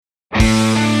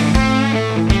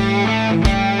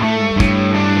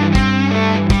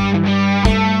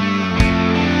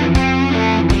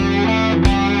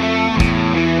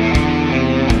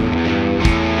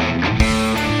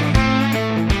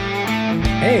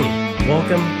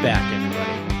Welcome back,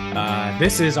 everybody.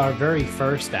 This is our very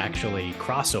first, actually,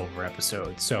 crossover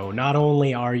episode. So not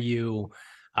only are you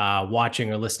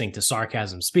watching or listening to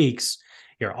Sarcasm Speaks,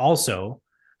 you're also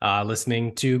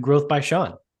listening to Growth by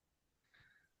Sean.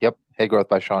 Yep. Hey, Growth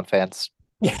by Sean fans.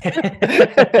 If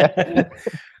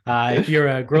you're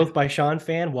a Growth by Sean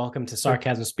fan, welcome to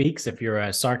Sarcasm Speaks. If you're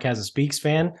a Sarcasm Speaks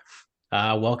fan,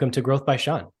 welcome to Growth by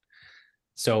Sean.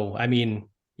 So, I mean,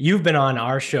 you've been on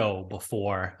our show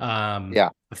before. Yeah.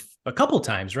 A couple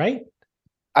times, right?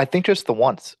 I think just the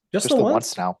once. Just the the once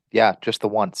once? now. Yeah, just the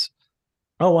once.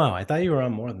 Oh, wow. I thought you were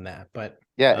on more than that, but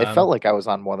Yeah, it felt like I was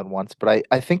on more than once, but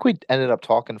I think we ended up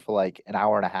talking for like an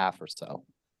hour and a half or so.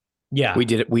 yeah, We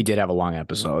did have a long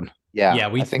episode. yeah,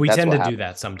 we I think we that's tend what to do happened.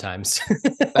 that sometimes.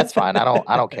 That's fine. I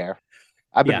don't care.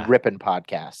 I've been Yeah. ripping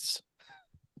podcasts.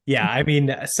 Yeah, I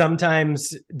mean,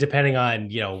 sometimes depending on,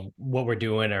 what we're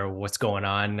doing or what's going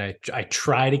on, I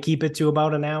try to keep it to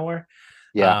about an hour.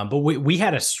 Yeah. But we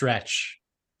had a stretch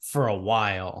for a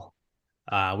while.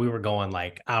 We were going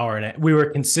like we were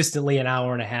consistently an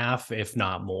hour and a half, if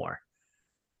not more.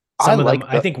 Some of them,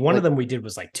 I think one of them we did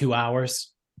was like 2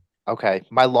 hours. Okay.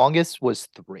 My longest was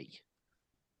 3.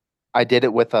 I did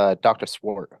it with Dr.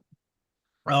 Swart.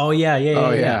 Oh yeah.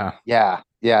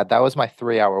 Yeah, that was my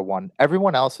 3-hour one.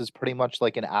 Everyone else is pretty much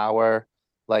like an hour,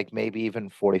 like maybe even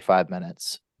 45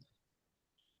 minutes.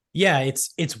 Yeah,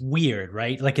 it's weird,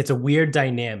 right? Like it's a weird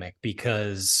dynamic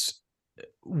because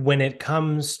when it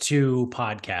comes to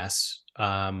podcasts,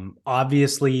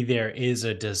 obviously there is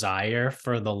a desire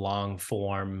for the long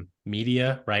form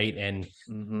media, right? And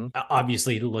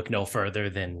obviously to look no further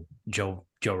than Joe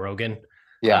Rogan.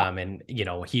 Yeah. And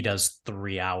he does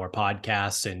 3-hour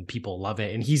podcasts and people love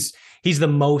it. And he's the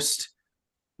most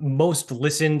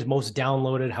listened, most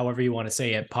downloaded, however you want to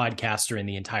say it, podcaster in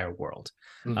the entire world.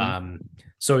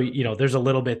 So, there's a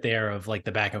little bit there of like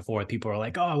the back and forth. People are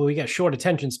like, oh, well, we got short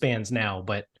attention spans now,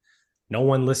 but no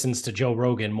one listens to Joe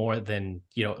Rogan more than,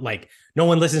 like no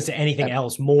one listens to anything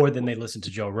else more than they listen to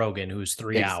Joe Rogan, who's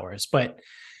 3 hours. But,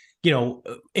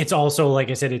 it's also,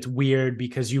 like I said, it's weird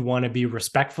because you want to be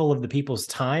respectful of the people's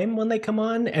time when they come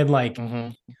on. And like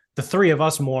the three of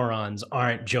us morons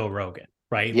aren't Joe Rogan,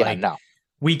 right? Yeah, like, no.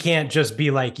 We can't just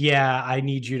be like, yeah, I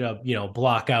need you to,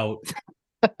 block out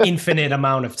infinite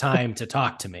amount of time to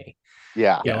talk to me.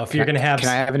 Yeah. If you're going to have... Can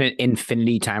I have an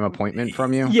infinity time appointment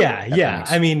from you? Yeah.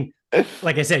 I mean,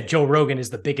 like I said, Joe Rogan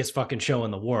is the biggest fucking show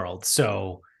in the world.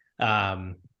 So,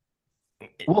 my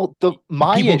people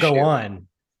issue, go on.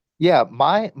 Yeah,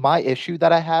 my issue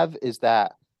that I have is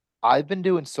that I've been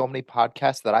doing so many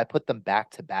podcasts that I put them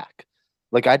back to back.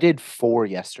 Like I did 4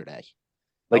 yesterday.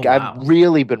 Like wow. I've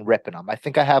really been ripping them. I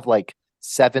think I have like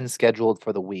 7 scheduled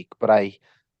for the week, but I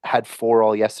had 4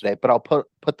 all yesterday. But I'll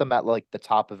put them at like the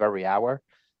top of every hour,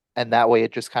 and that way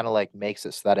it just kind of like makes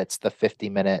it so that it's the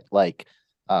 50-minute like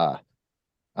I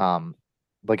don't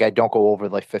go over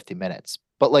like 50 minutes.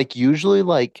 But like usually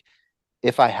like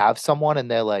if I have someone and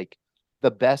they're like the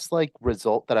best like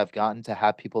result that I've gotten to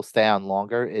have people stay on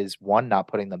longer is 1, not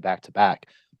putting them back to back,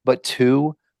 but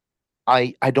 2,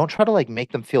 I don't try to like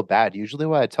make them feel bad. Usually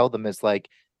what I tell them is like,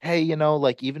 hey,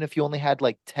 like even if you only had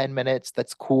like 10 minutes,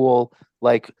 that's cool.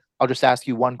 Like I'll just ask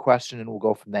you one question and we'll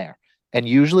go from there. And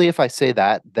usually if I say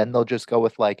that, then they'll just go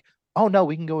with like, oh no,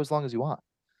 we can go as long as you want.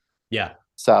 Yeah.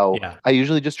 So I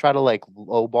usually just try to like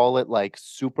lowball it, like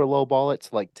super lowball it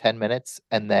to like 10 minutes.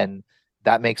 And then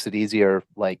that makes it easier,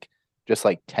 like just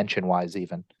like tension wise,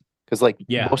 even because like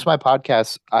most of my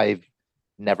podcasts, I've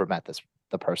never met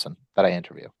the person that I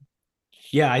interview.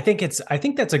 Yeah, I think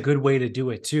that's a good way to do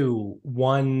it too.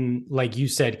 1, like you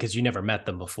said, because you never met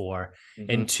them before,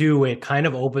 and 2, it kind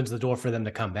of opens the door for them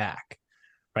to come back,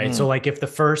 right? So like if the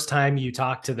first time you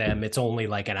talk to them, it's only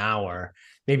like an hour,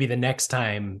 maybe the next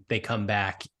time they come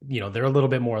back, they're a little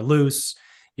bit more loose.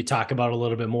 You talk about a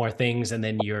little bit more things, and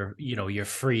then you're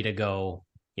free to go,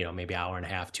 maybe hour and a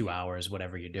half, 2 hours,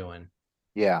 whatever you're doing.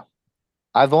 Yeah.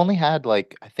 I've only had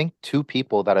like, I think 2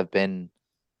 people that have been,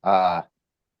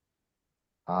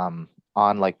 on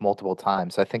like multiple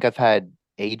times. I think I've had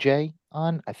AJ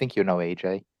on. I think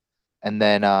AJ. And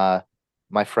then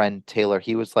my friend Taylor,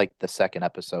 he was like the second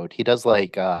episode. He does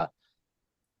like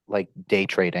day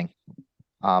trading.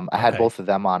 I had both of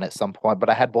them on at some point, but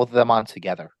I had both of them on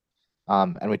together.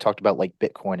 And we talked about like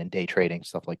Bitcoin and day trading,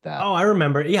 stuff like that. Oh, I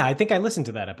remember. Yeah, I think I listened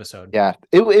to that episode. Yeah.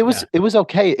 It was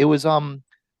okay. It was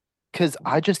because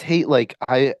I just hate like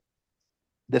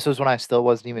this was when I still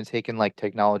wasn't even taking like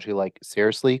technology like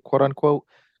seriously, quote unquote,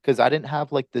 because I didn't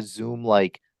have like the Zoom,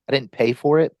 like I didn't pay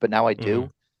for it, but now I do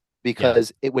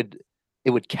because it would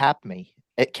cap me.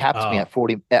 It capped me at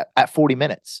 40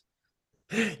 minutes.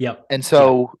 Yep. And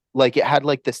so like it had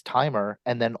like this timer,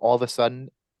 and then all of a sudden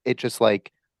it just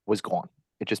like was gone.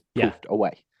 It just Yeah. poofed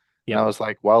away. And I Yep. was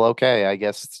like, well, okay, I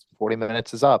guess 40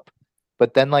 minutes is up.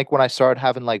 But then like when I started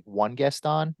having like one guest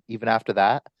on, even after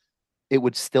that, it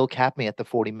would still cap me at the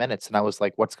 40 minutes. And I was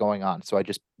like, what's going on? So I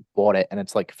just bought it, and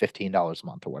it's like $15 a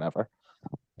month or whatever.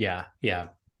 Yeah. Yeah.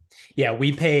 Yeah.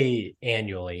 We pay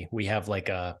annually. We have like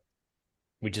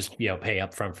we just, pay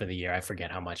upfront for the year. I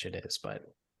forget how much it is, but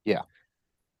Yeah.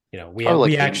 we Probably like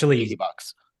we 80, actually, 80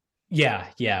 bucks. yeah.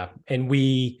 Yeah. And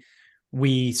we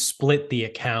split the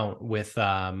account with,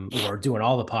 we're doing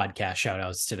all the podcast shout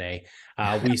outs today.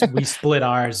 We split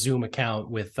our Zoom account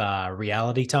with,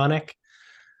 Reality Tonic.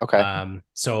 Okay.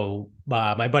 So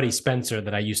my buddy Spencer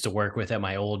that I used to work with at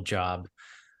my old job,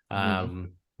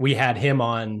 Mhm. we had him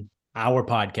on our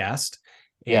podcast,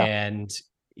 Yeah. and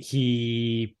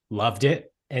he loved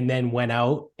it, and then went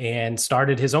out and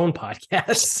started his own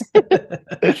podcast.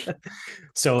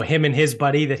 So him and his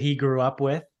buddy that he grew up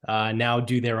with now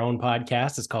do their own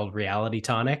podcast. It's called Reality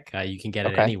Tonic. You can get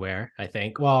it Okay. anywhere, I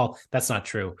think. Well, that's not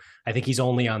true. I think he's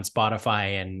only on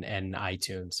Spotify and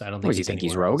iTunes. I don't think What do you think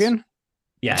he's anywhere else. Rogan?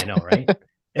 Yeah, I know, right?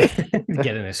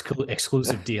 Get an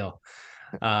exclusive deal.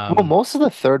 Well, most of the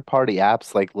third-party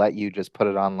apps like let you just put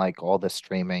it on like all the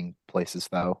streaming places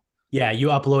though. Yeah, you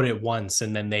upload it once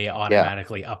and then they Yeah.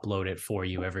 automatically upload it for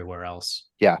you everywhere else.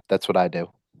 Yeah, that's what I do.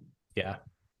 Yeah.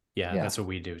 Yeah, Yeah. that's what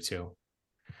we do too.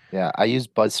 Yeah, I use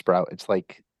Buzzsprout. It's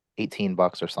like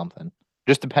 $18 or something.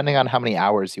 Just depending on how many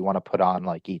hours you want to put on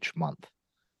like each month.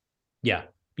 Yeah.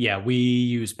 Yeah, we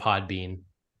use Podbean.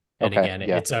 And Okay. again,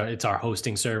 Yeah. it's our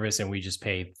hosting service, and we just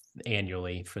pay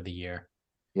annually for the year.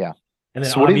 Yeah. And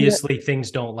then So what do you- obviously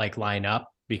things don't like line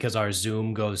up because our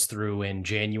Zoom goes through in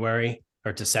January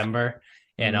or December,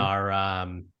 and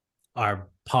Mhm. our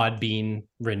Podbean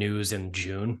renews in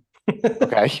June.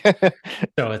 Okay.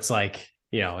 So it's like,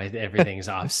 everything's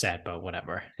offset, but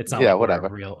whatever. It's not Yeah, like we're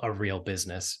whatever. a real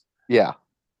business. Yeah.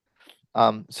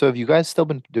 So have you guys still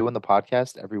been doing the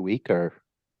podcast every week or?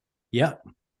 Yeah.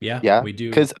 Yeah, Yeah, we do.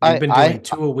 because We've been I doing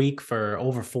 2 a week for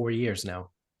over 4 years now.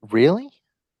 really?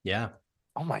 Yeah.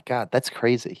 Oh my God, that's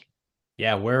crazy.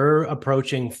 Yeah, we're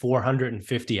approaching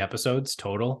 450 episodes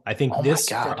total. I think Oh my this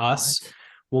God, for us what?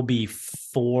 will be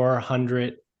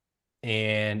 400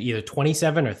 and either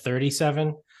 27 or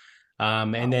 37.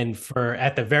 And then for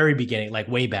at the very beginning, like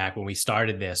way back when we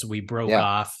started this, we broke Yeah.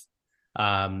 off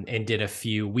and did a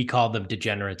few, we called them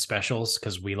degenerate specials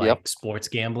because we like Yep. sports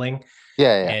gambling.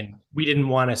 Yeah, yeah. And we didn't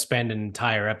want to spend an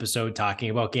entire episode talking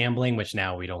about gambling, which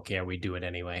now we don't care. We do it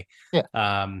anyway.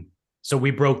 Yeah. So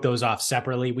we broke those off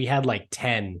separately. We had like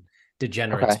 10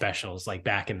 degenerate Okay. specials like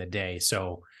back in the day.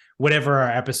 So whatever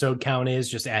our episode count is,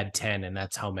 just add 10, and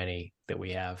that's how many that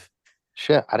we have.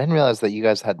 Shit, I didn't realize that you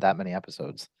guys had that many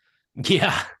episodes.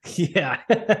 Yeah. Yeah.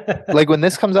 Like when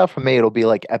this comes out for me, it'll be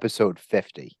like episode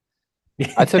 50.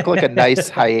 I took like a nice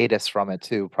hiatus from it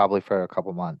too, probably for a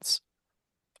couple months.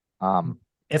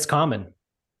 It's common.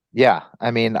 Yeah,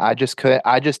 I mean, I just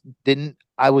didn't,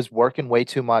 I was working way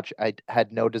too much. I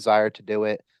had no desire to do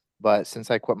it. But since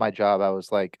I quit my job, I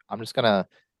was like, I'm just gonna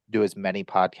do as many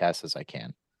podcasts as I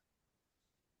can.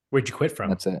 Where'd you quit from?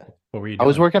 That's it. What were you I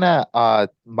was doing? working at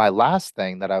my last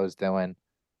thing that I was doing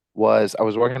was I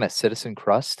was working at Citizen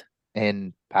Crust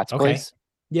in Pat's Okay. Place.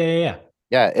 Yeah.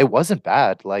 Yeah, it wasn't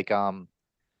bad. Like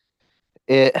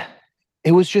it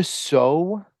it was just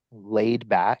so laid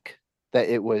back that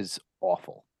it was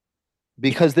awful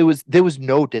because there was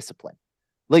no discipline.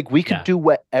 Like we could Yeah. do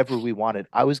whatever we wanted.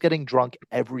 I was getting drunk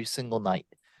every single night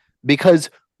because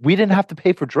we didn't have to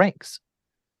pay for drinks.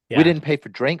 We Yeah. didn't pay for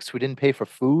drinks. We didn't pay for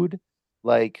food.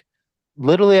 Like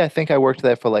literally, I think I worked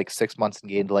there for like 6 months and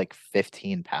gained like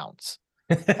 15 pounds.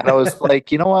 And I was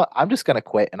like, you know what? I'm just gonna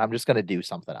quit and I'm just gonna do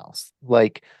something else.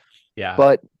 Like, Yeah.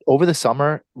 but over the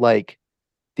summer, like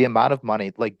the amount of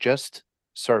money, like just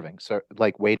serving, so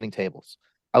like waiting tables,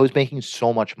 I was making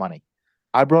so much money.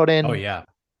 I brought in Oh yeah.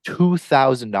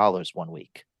 $2,000 one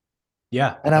week.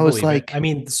 Yeah. And I was believe it. like, I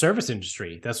mean, the service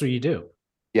industry, that's what you do.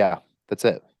 yeah, that's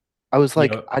it. I was You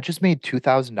like, know- I just made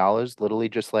 $2,000 literally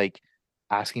just like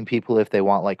asking people if they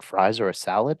want like fries or a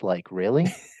salad. Like, really?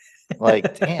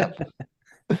 Like, damn.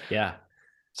 Yeah.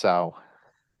 So,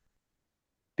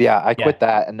 but yeah, I quit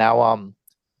that, and now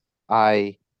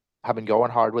I have been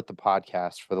going hard with the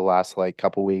podcast for the last like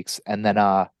couple weeks, and then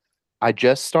I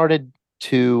just started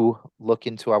to look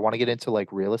into, I want to get into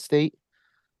like real estate,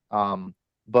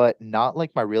 but not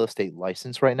like my real estate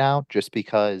license right now, just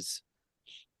because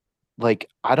like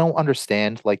I don't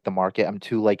understand like the market. I'm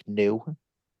too like new.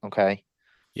 Okay.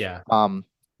 Yeah.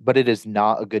 But it is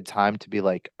not a good time to be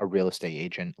like a real estate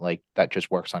agent like that just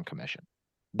works on commission.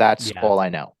 That's Yeah. all I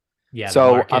know. Yeah, the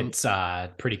So market's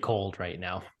pretty cold right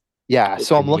now. yeah,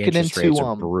 so I'm And the looking interest into rates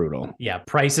are brutal. Yeah,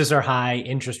 prices are high,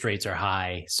 interest rates are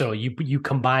high. So you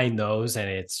combine those and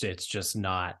it's just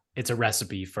not, it's a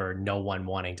recipe for no one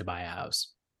wanting to buy a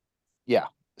house. yeah.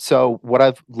 So what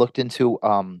I've looked into,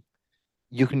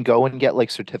 you can go and get like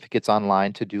certificates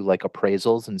online to do like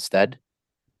appraisals instead.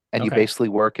 And you Okay. basically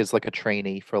work as like a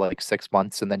trainee for like 6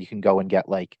 months, and then you can go and get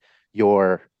like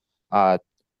your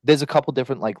there's a couple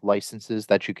different like licenses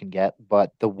that you can get,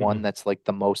 but the one Mhm. that's like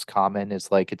the most common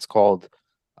is like it's called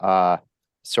uh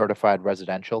certified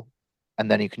residential. And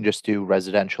then you can just do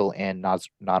residential and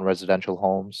non-residential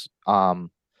homes.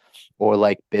 Or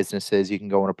like businesses, you can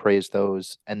go and appraise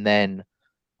those. And then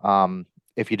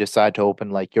if you decide to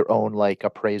open like your own like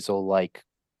appraisal like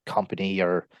company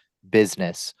or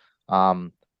business,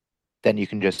 um then you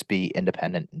can just be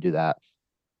independent and do that.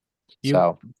 You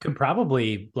So could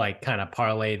probably like kind of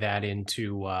parlay that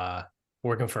into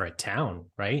working for a town,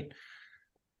 right?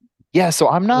 yeah, so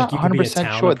I'm not Like you could be a 100%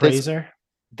 town sure. appraiser.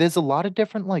 There's a lot of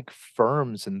different like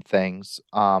firms and things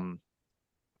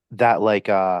that like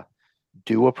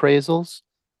do appraisals.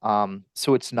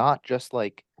 So it's not just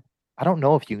like I don't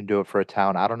know if you can do it for a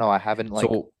town. I don't know. I haven't like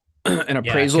So an Yeah,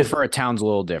 appraisal 'cause for a town's a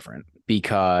little different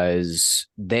because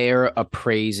they're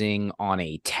appraising on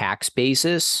a tax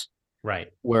basis,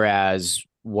 right. whereas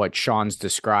what Sean's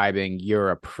describing, you're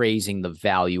appraising the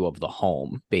value of the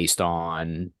home based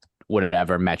on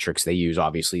whatever metrics they use.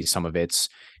 Obviously, some of it's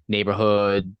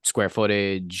neighborhood, square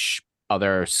footage,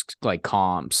 other like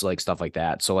comps, like stuff like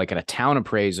that. So, like at a town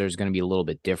appraiser is going to be a little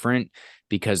bit different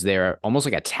because they're almost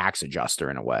like a tax adjuster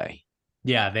in a way.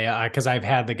 Yeah, they are, because I've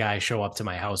had the guy show up to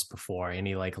my house before and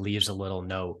he like leaves a little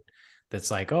note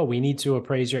that's like, "Oh, we need to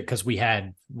appraise your," because we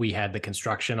had the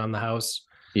construction on the house.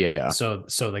 Yeah. So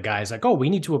the guy's like, "Oh, we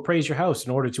need to appraise your house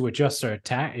in order to adjust our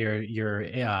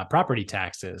your property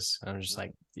taxes." And I'm just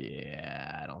like,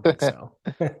 "Yeah, I don't think so."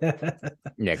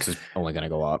 Yeah, because it's only going to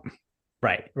go up.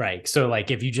 Right. So like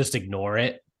if you just ignore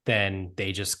it, then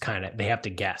they just kind of they have to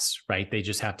guess, right? They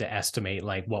just have to estimate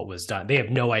like what was done. They have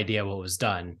no idea what was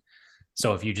done.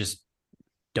 So if you just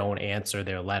don't answer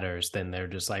their letters, then they're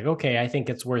just like, okay, I think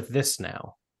it's worth this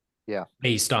now. Yeah.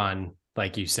 Based on,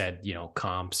 like you said,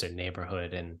 comps and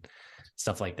neighborhood and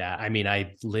stuff like that. I mean,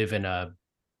 I live in a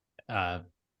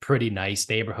pretty nice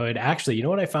neighborhood. Actually, you know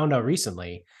what I found out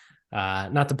recently?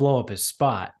 Not to blow up his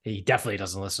spot. He definitely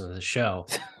doesn't listen to the show,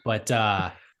 but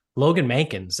Logan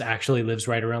Mankins actually lives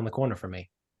right around the corner from me.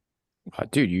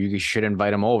 Dude, you should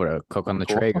invite him over to cook on the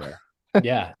Cool. Traeger.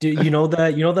 Yeah. Do you know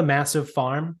the massive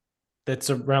farm that's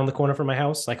around the corner from my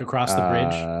house, like across the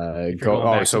bridge? If you're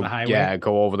going back to the highway. Yeah,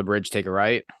 go over the bridge, take a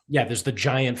right. Yeah, there's the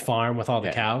giant farm with all the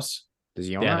Yeah. cows. Does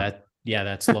he own Yeah, that?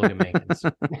 that's Logan Mankins.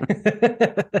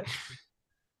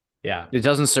 Yeah. It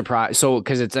doesn't surprise. So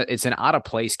because it's an out of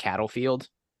place cattle field,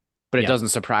 but it Yeah. doesn't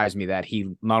surprise me that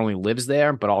he not only lives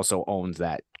there but also owns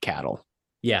that cattle.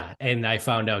 Yeah. And I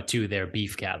found out too, they're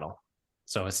beef cattle.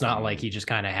 So it's not like he just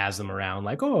kind of has them around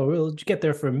like, oh, we'll get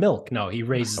there for milk. No, he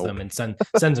raises Nope. them and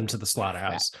sends them to the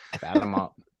slaughterhouse. Fat him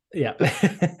up. Yeah.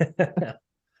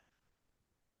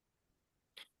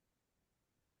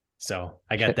 So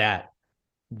I got that,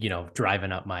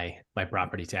 driving up my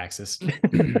property taxes.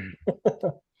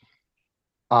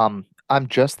 I'm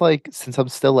just like since I'm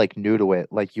still like new to it,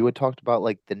 like you had talked about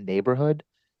like the neighborhood.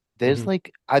 There's Mhm.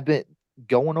 like I've been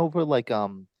going over like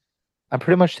I'm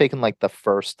pretty much taking like the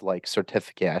first like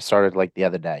certificate. I started like the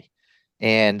other day.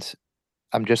 And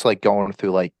I'm just like going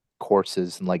through like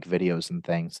courses and like videos and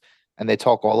things. And they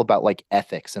talk all about like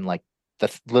ethics and like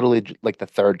literally like the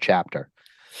third chapter.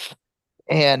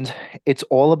 And it's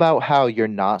all about how you're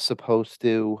not supposed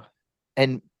to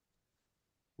and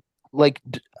like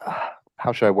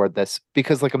how should I word this?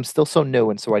 Because like I'm still so new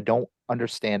and so I don't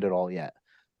understand it all yet.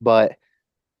 But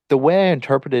the way I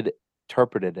interpreted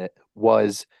it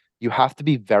was you have to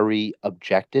be very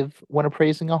objective when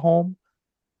appraising a home,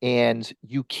 and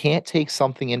you can't take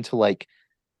something into like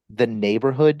the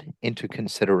neighborhood into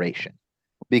consideration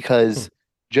because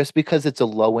just because it's a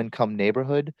low income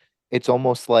neighborhood, it's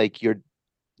almost like you're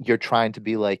trying to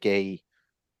be like a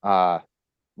uh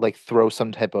like throw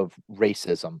some type of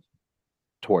racism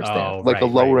towards there, Oh, like a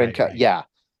lower income. right. Yeah. Yeah.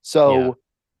 So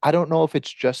I don't know if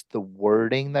it's just the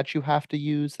wording that you have to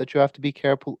use that you have to be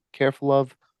careful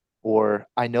of, or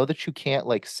I know that you can't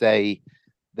like say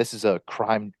this is a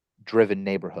crime driven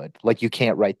neighborhood. Like you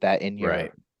can't write that in your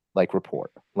Right. like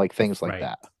report, like things like Right.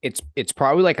 that. It's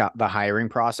probably like the hiring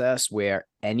process where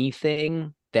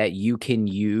anything that you can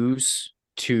use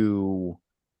to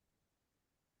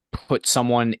put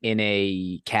someone in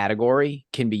a category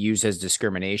can be used as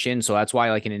discrimination. So that's why,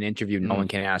 like in an interview, no one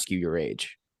can ask you your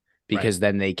age, because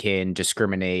then they can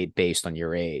discriminate based on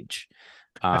your age.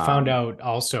 I found out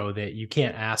also that you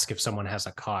can't ask if someone has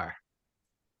a car.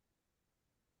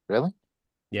 Really?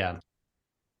 Yeah.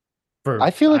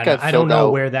 I feel like I don't know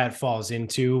where that falls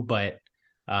into, but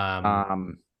I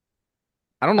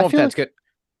don't know if that's good.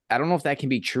 I don't know if that can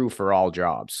be true for all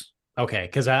jobs. Okay,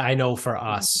 because I know for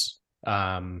us,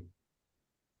 I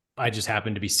just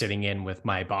happened to be sitting in with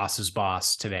my boss's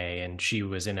boss today, and she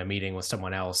was in a meeting with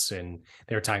someone else, and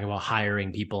they were talking about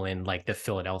hiring people in like the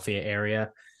Philadelphia area.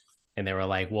 And they were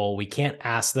like, well, we can't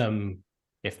ask them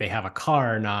if they have a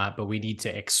car or not, but we need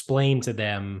to explain to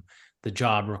them the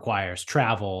job requires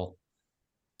travel.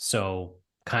 So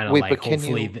kind of like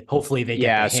hopefully they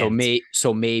get the hint.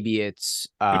 So maybe it's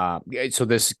so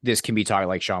this can be talking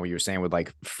like Sean, what you were saying, with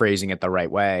like phrasing it the right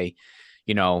way,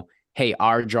 you know, hey,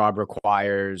 our job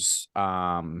requires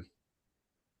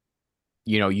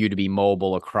you to be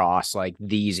mobile across like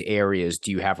these areas.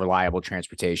 Do you have reliable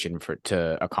transportation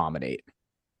to accommodate?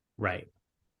 Right.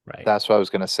 That's what I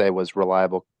was going to say, was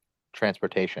reliable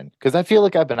transportation. Because I feel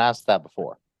like I've been asked that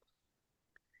before.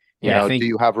 Do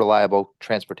you have reliable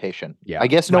transportation? Yeah. I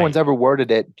guess no one's ever worded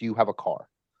it, do you have a car?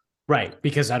 Right.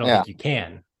 Because I don't think you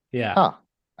can. Yeah. Huh.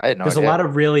 I had no idea. There's a lot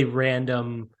of really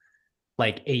random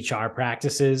like HR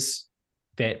practices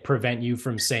that prevent you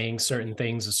from saying certain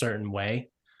things a certain way,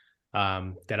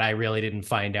 that I really didn't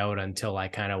find out until I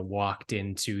kind of walked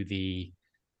into the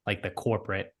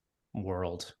corporate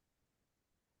world.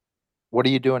 What are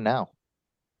you doing now?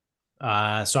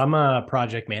 So I'm a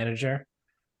project manager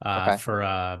for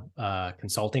a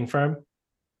consulting firm.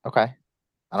 Okay.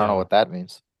 I don't know what that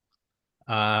means.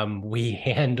 We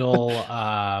handle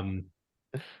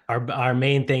our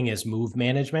main thing is move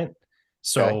management.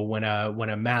 So when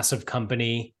a massive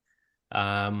company,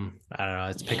 I don't know,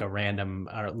 let's pick a random,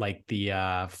 like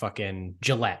the fucking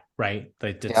Gillette, right?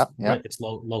 It's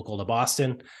local to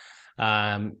Boston.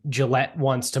 Gillette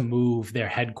wants to move their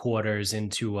headquarters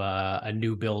into a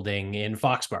new building in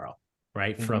Foxborough,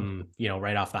 right? Mm-hmm. From,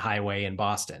 right off the highway in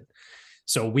Boston.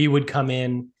 So we would come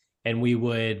in and we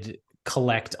would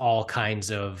collect all kinds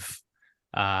of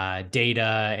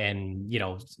data and,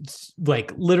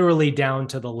 like literally down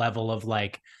to the level of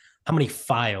like, how many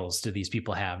files do these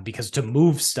people have? Because to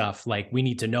move stuff, like we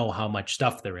need to know how much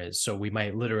stuff there is. So we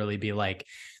might literally be like,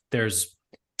 there's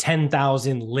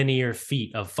 10,000 linear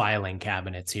feet of filing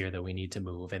cabinets here that we need to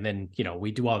move. And then,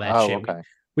 we do all that shit. Okay.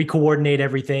 We coordinate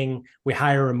everything. We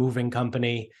hire a moving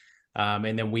company.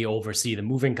 And then we oversee the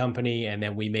moving company. And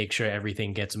then we make sure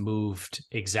everything gets moved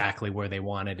exactly where they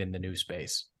want it in the new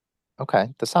space. Okay.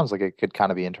 That sounds like it could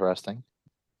kind of be interesting.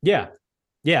 Yeah.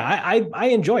 Yeah. I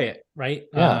enjoy it. Right.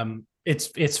 Yeah.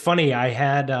 It's funny. I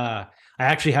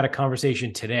actually had a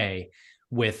conversation today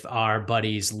with our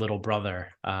buddy's little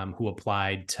brother, who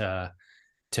applied to,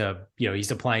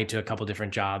 he's applying to a couple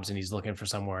different jobs and he's looking for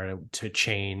somewhere to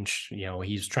change,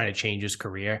 he's trying to change his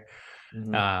career.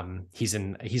 Mm-hmm. He's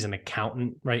an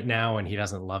accountant right now and he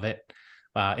doesn't love it.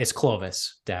 It's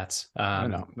Clovis, Dats. I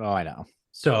know.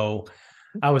 So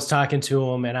I was talking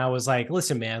to him and I was like,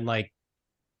 listen, man, like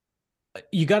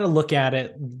you got to look at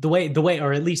it the way,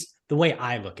 or at least the way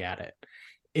I look at it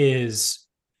is,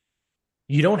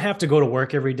 you don't have to go to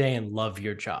work every day and love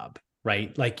your job,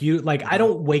 right? I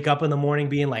don't wake up in the morning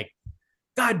being like,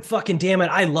 God fucking damn it,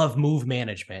 I love move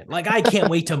management. Like, I can't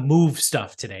wait to move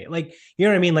stuff today. Like, you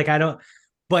know what I mean? Like, I don't,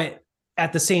 but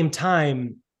at the same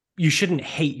time, you shouldn't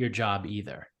hate your job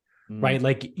either, right?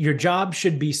 Like, your job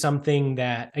should be something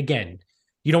that, again,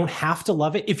 you don't have to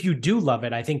love it. If you do love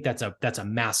it, I think that's a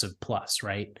massive plus,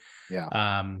 right?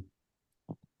 Yeah.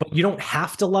 But you don't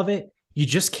have to love it. You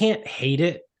just can't hate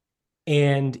it.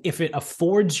 And if it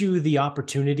affords you the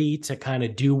opportunity to kind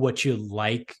of do what you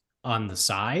like on the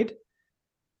side,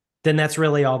 then that's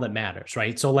really all that matters,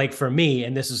 right? So like for me,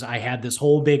 and I had this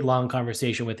whole big long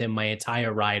conversation with him my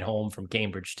entire ride home from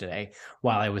Cambridge today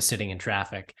while I was sitting in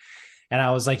traffic. And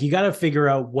I was like, you got to figure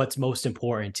out what's most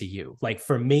important to you. Like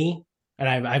for me,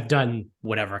 and I've done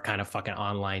whatever kind of fucking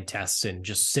online tests and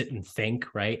just sit and think,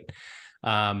 right?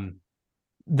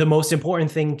 The most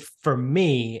important thing for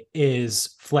me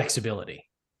is flexibility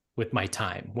with my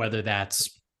time, whether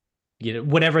that's,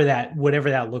 whatever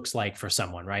that looks like for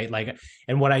someone, right? Like,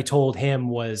 and what I told him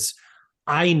was,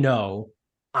 I know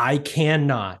I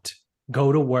cannot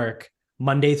go to work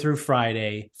Monday through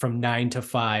Friday from 9 to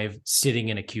 5 sitting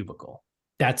in a cubicle.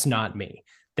 That's not me.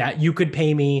 That you could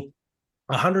pay me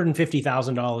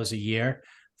 $150,000 a year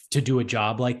to do a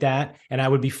job like that, and I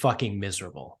would be fucking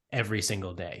miserable. every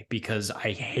single day because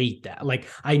I hate that. Like,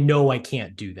 I know I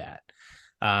can't do that.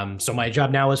 So my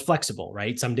job now is flexible,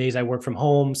 right? Some days I work from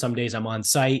home, some days I'm on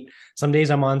site, some days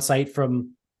I'm on site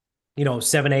from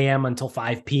 7 a.m. until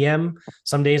 5 p.m.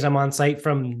 Some days I'm on site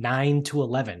from 9 to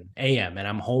 11 a.m. and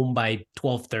I'm home by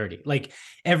 12:30. Like,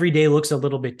 every day looks a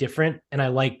little bit different. And I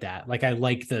like that. Like, I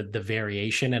like the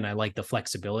variation and I like the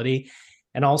flexibility.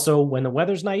 And also when the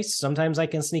weather's nice, sometimes I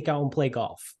can sneak out and play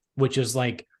golf, which is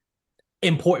like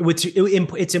important, which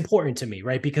it's important to me,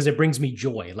 right? Because it brings me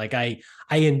joy. Like, I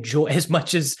enjoy, as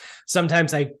much as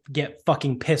sometimes I get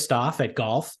fucking pissed off at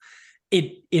golf.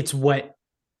 It's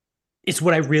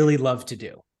what I really love to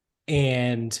do.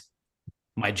 And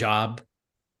my job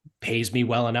pays me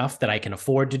well enough that I can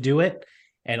afford to do it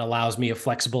and allows me a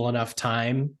flexible enough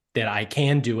time that I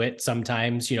can do it.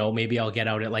 Sometimes, maybe I'll get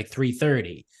out at like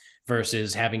 3:30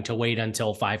 versus having to wait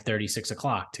until 5:30, 6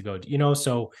 o'clock to go,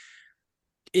 so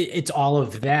it's all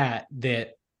of that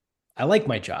I like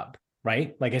my job,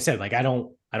 right? Like I said, like I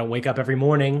don't wake up every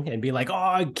morning and be like, oh,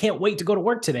 I can't wait to go to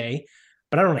work today,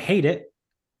 but I don't hate it.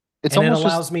 It's And it almost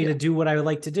allows me to do what I would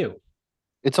like to do.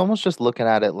 it's almost just looking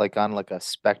at it like on like a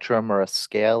spectrum or a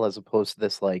scale, as opposed to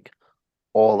this like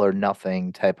all or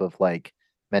nothing type of like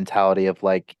mentality of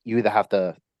like you either have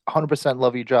to 100%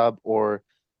 love your job or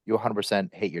you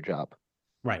 100% hate your job.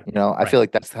 Right. I feel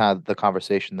like that's kind of the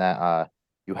conversation that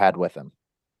you had with him.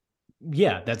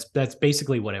 Yeah, that's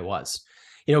basically what it was.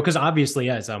 Because obviously,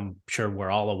 as I'm sure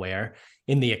we're all aware,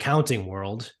 in the accounting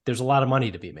world, there's a lot of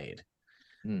money to be made.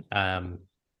 Mm.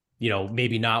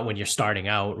 Maybe not when you're starting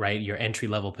out, right? Your entry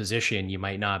level position, you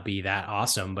might not be that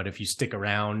awesome, but if you stick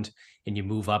around and you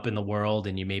move up in the world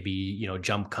and you maybe,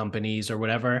 jump companies or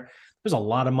whatever, there's a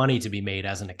lot of money to be made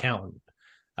as an accountant.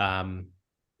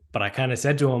 But I kind of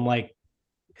said to him, like,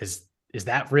 is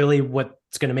that really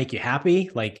what's going to make you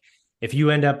happy? Like, if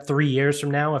you end up 3 years from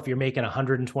now, if you're making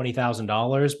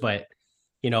 $120,000, but,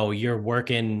 you're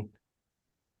working,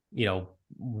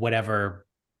 whatever,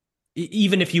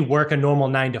 even if you work a normal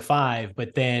 9 to 5,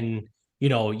 but then,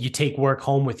 you take work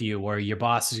home with you, or your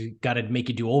boss has got to make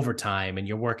you do overtime and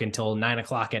you're working till 9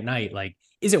 o'clock at night. Like,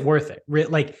 is it worth it?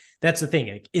 Like, that's the thing.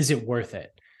 Like, is it worth it?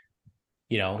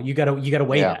 You gotta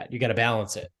weigh that. You gotta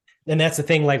balance it. And that's the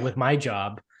thing. Like with my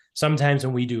job, sometimes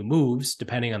when we do moves,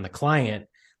 depending on the client,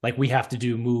 like we have to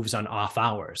do moves on off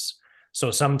hours.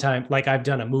 So sometimes, like I've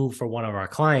done a move for one of our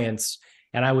clients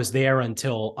and I was there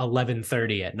until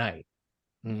 11:30 at night.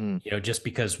 Mm-hmm. Just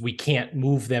because we can't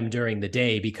move them during the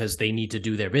day because they need to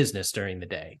do their business during the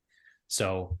day.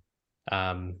 So,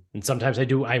 and sometimes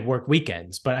I work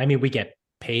weekends, but I mean, we get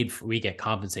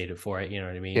compensated for it. You know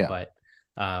what I mean? Yeah. But,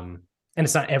 and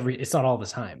it's not all the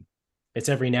time. It's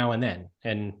every now and then,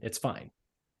 and it's fine.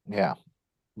 Yeah.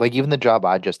 Like even the job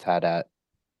I just had at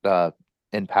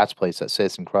in Pat's place at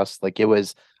Citizen Crust, like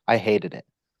I hated it.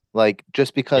 Like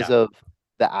just because of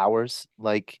the hours,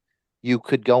 like you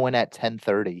could go in at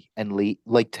 10:30 and leave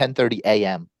like 10:30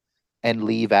 a.m. and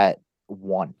leave at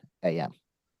 1 a.m.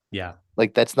 Yeah.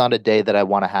 Like that's not a day that I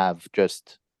want to have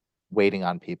just waiting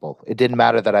on people. It didn't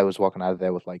matter that I was walking out of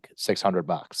there with like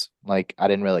 $600. Like I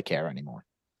didn't really care anymore.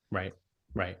 Right.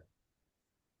 Right.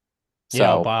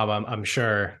 So, Bob, I'm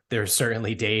sure there's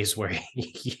certainly days where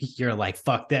you're like,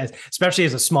 fuck that, especially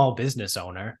as a small business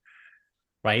owner,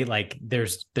 right? Like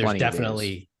there's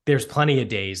definitely there's plenty of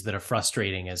days that are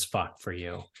frustrating as fuck for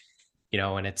you,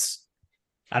 and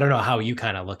I don't know how you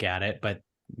kind of look at it, but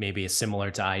maybe it's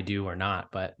similar to I do or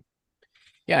not, but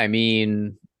yeah, I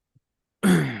mean,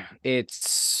 again,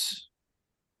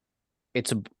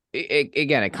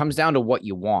 it comes down to what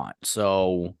you want.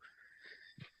 So,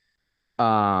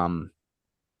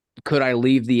 could I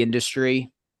leave the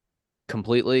industry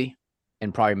completely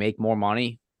and probably make more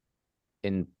money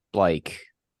and like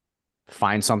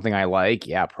find something I like?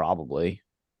 Yeah, probably.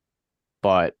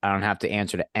 But I don't have to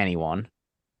answer to anyone.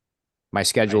 My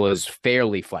schedule is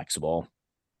fairly flexible.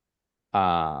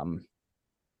 And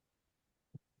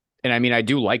I mean, I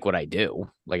do like what I do,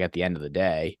 like at the end of the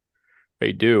day.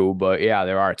 I do, but yeah,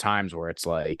 there are times where it's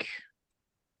like,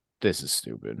 this is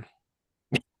stupid.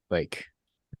 Like,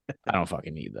 I don't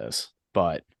fucking need this,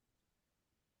 but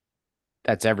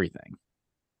that's everything.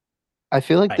 I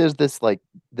feel like there's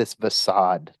this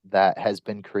facade that has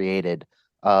been created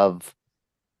of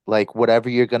like whatever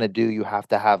you're gonna do, you have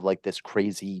to have like this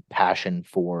crazy passion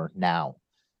for now.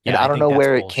 And yeah, I don't know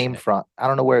where it bullshit. came from. I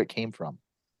don't know where it came from.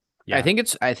 Yeah.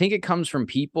 I think it comes from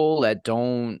people that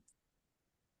don't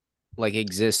like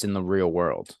exist in the real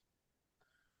world.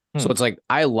 So it's like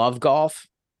I love golf.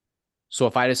 So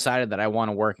if I decided that I want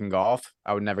to work in golf,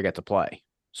 I would never get to play.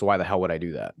 So why the hell would I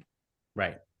do that?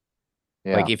 Right.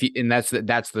 Yeah. Like if you, and that's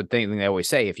the thing they always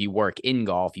say, if you work in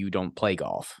golf, you don't play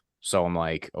golf. So I'm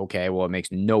like, okay, well, it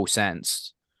makes no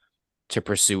sense to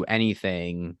pursue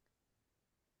anything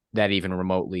that even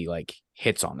remotely like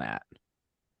hits on that.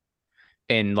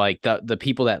 And like the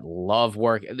people that love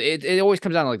work, it always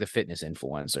comes down to like the fitness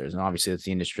influencers. And obviously that's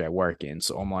the industry I work in.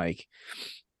 So I'm like,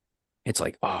 it's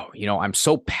like, oh, I'm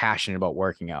so passionate about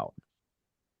working out.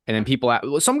 And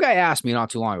then some guy asked me not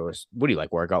too long ago, what do you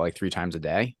like, work out like 3 times a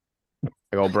day?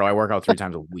 I go, bro, I work out 3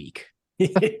 times a week.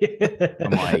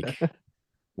 I'm like,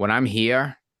 when I'm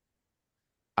here,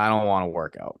 I don't want to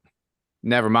work out.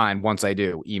 Never mind. Once I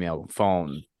do, email,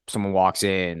 phone, someone walks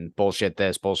in, bullshit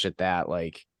this, bullshit that.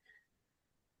 Like,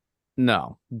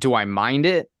 no. Do I mind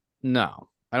it? No,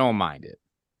 I don't mind it.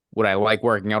 Would I like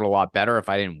working out a lot better if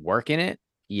I didn't work in it?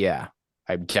 Yeah,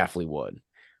 I definitely would.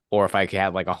 Or if I could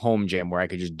have like a home gym where I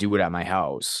could just do it at my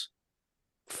house,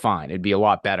 fine. It'd be a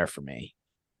lot better for me.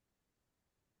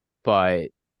 But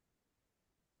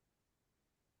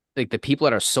like the people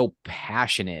that are so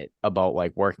passionate about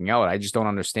like working out, I just don't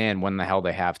understand when the hell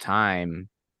they have time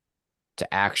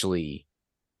to actually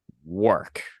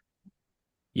work.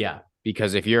 Yeah.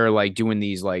 Because if you're like doing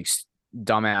these like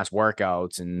dumbass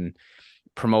workouts and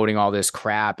promoting all this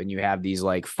crap and you have these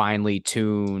like finely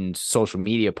tuned social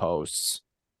media posts,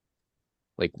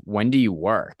 like when do you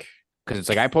work? Because it's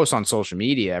like I post on social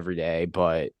media every day,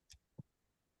 but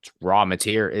it's raw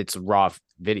material, it's raw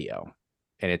video,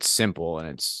 and it's simple and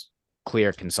it's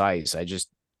clear, concise.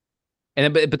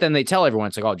 But then they tell everyone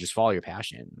it's like, oh, just follow your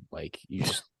passion. Like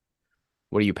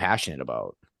what are you passionate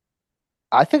about?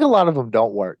 I think a lot of them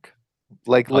don't work.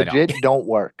 Like legit don't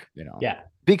work. Yeah.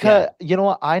 Because you know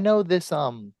what? I know this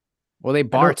well, they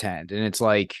bartend and it's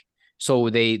like, so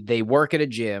they work at a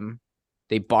gym,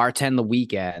 they bartend the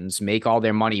weekends, make all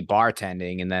their money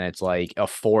bartending, and then it's like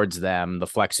affords them the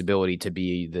flexibility to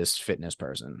be this fitness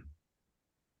person.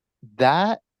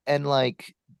 That, and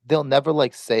like they'll never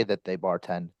like say that they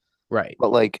bartend. Right.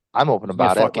 But like I'm open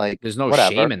about it. Like there's no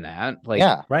whatever. shame in that. Like,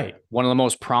 yeah, right. One of the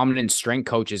most prominent strength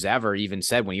coaches ever even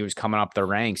said when he was coming up the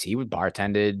ranks, he would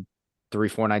bartended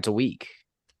 3-4 nights a week.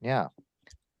 Yeah.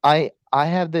 I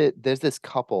have there's this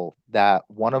couple that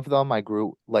one of them I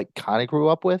kind of grew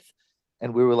up with,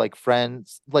 and we were like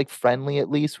friends, like friendly at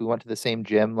least. We went to the same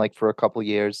gym like for a couple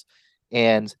years,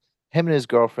 and him and his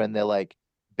girlfriend, they're like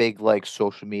big like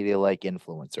social media like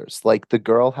influencers. Like the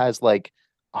girl has like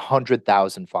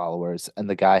 100,000 followers and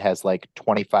the guy has like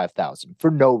 25,000 for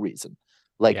no reason.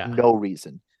 Like no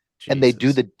reason. Jesus. And they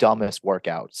do the dumbest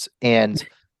workouts. And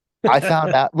I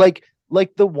found out like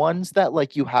the ones that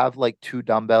like you have like 2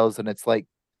 dumbbells and it's like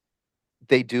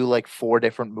they do like 4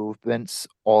 different movements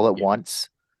all at once.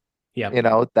 Yeah.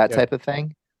 That type of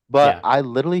thing. But I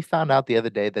literally found out the other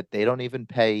day that they don't even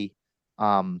pay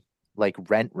like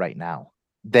rent right now.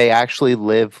 They actually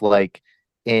live like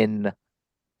in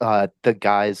the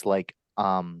guy's like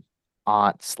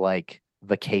aunt's like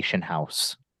vacation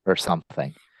house or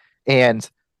something. And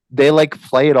they like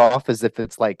play it off as if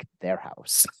it's like their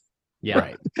house. Yeah.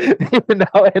 Right.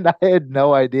 And I had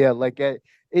no idea. Like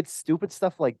it's stupid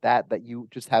stuff like that you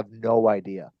just have no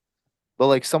idea. But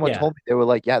like someone told me, they were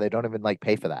like, yeah, they don't even like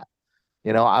pay for that.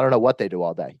 I don't know what they do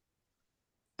all day.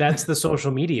 That's the social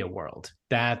media world.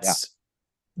 That's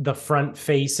the front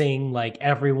facing, like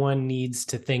everyone needs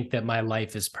to think that my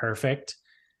life is perfect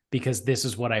because this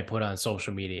is what I put on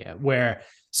social media.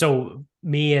 So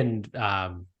me and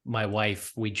my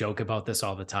wife, we joke about this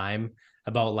all the time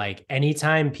about like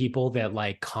anytime people that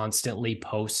like constantly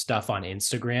post stuff on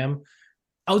Instagram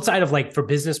outside of like for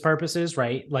business purposes,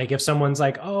 right? Like if someone's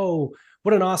like, oh,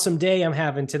 what an awesome day I'm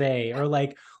having today, or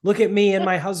like, look at me and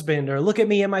my husband, or look at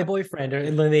me and my boyfriend,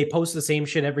 and then they post the same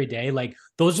shit every day. Like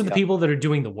those are the people that are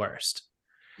doing the worst.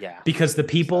 Yeah. Because the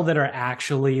people that are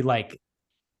actually like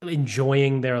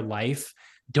enjoying their life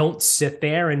don't sit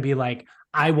there and be like,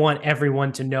 I want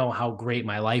everyone to know how great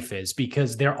my life is,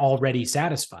 because they're already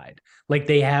satisfied. Like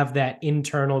they have that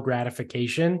internal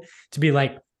gratification to be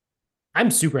like,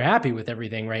 I'm super happy with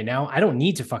everything right now. I don't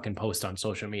need to fucking post on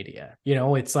social media.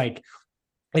 It's like,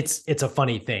 it's a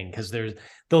funny thing because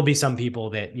there'll be some people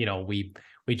that,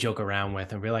 we joke around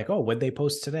with and we're like, oh, what'd they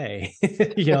post today?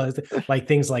 Like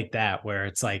things like that, where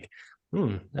it's like,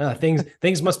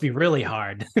 things must be really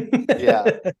hard.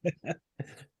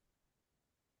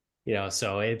 Yeah.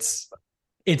 So it's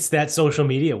that social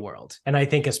media world. And I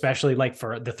think especially like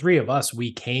for the 3 of us,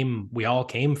 we all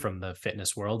came from the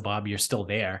fitness world. Bob, you're still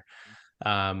there.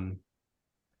 And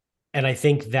I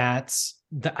think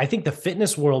I think the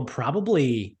fitness world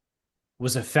probably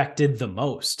was affected the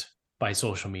most by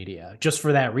social media just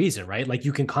for that reason, right? Like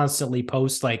you can constantly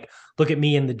post like, look at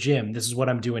me in the gym. This is what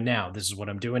I'm doing now. This is what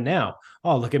I'm doing now.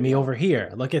 Oh, look at me over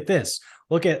here. Look at this.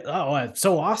 Look at, oh, it's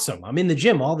so awesome. I'm in the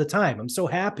gym all the time. I'm so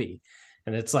happy.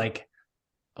 And it's like,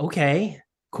 okay,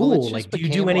 cool. Well, like, do you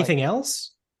do anything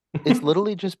else? It's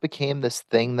literally just became this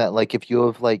thing that like if you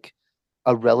have like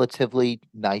a relatively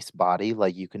nice body,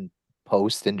 like you can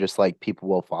post and just like people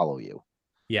will follow you.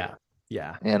 Yeah.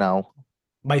 Yeah. You know?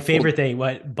 My favorite thing,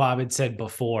 what Bob had said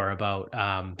before about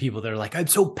people that are like, I'm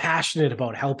so passionate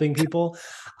about helping people.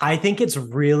 I think it's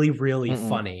really, really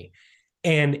funny.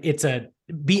 And it's I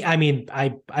mean,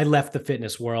 I left the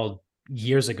fitness world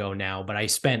years ago now, but I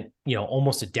spent,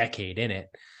 almost a decade in it.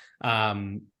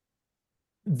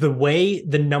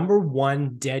 The number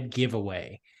one dead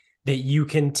giveaway that you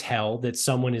can tell that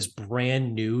someone is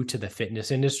brand new to the fitness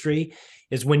industry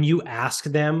is when you ask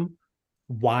them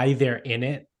why they're in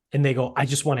it and they go, I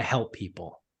just want to help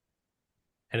people.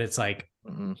 And it's like,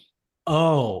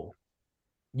 oh,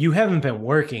 you haven't been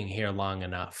working here long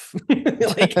enough.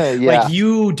 Like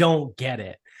you don't get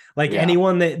it. Like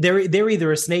anyone that they're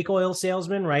either a snake oil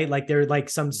salesman, right? Like they're like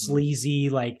some sleazy,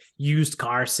 like used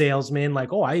car salesman.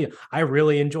 Like, oh, I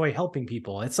really enjoy helping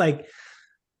people. It's like,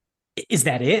 is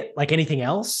that it? Like anything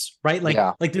else, right?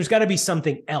 Like there's got to be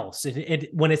something else.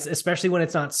 When it's especially when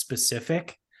it's not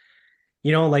specific.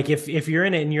 Like if you're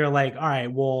in it and you're like, all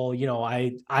right, well,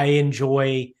 I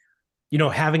enjoy,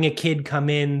 having a kid come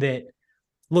in that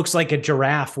looks like a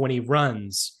giraffe when he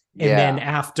runs. And then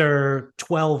after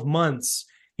 12 months,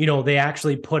 they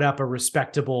actually put up a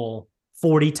respectable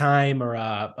 40 time or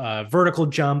a vertical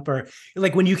jump, or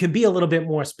like when you can be a little bit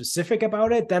more specific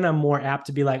about it, then I'm more apt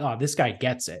to be like, oh, this guy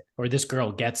gets it or this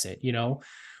girl gets it,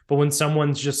 But when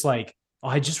someone's just like, oh,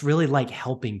 I just really like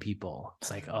helping people. It's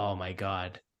like, oh my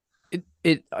God.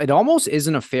 It almost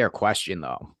isn't a fair question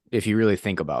though, if you really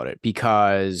think about it,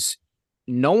 because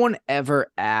no one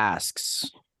ever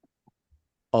asks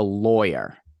a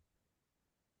lawyer,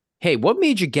 hey, what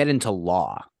made you get into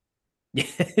law?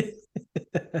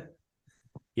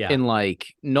 Yeah. And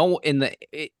like, no,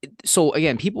 so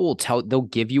again, people they'll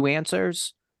give you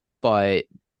answers, but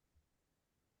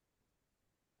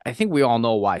I think we all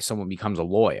know why someone becomes a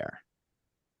lawyer.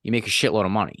 You make a shitload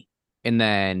of money. And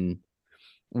then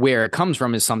where it comes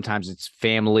from is sometimes it's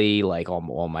family, like, oh,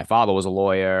 well, my father was a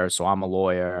lawyer, so I'm a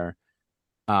lawyer.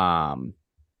 Because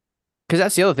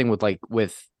that's the other thing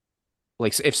with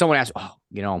if someone asks, oh,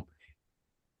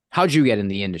 how'd you get in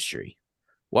the industry?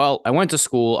 Well, I went to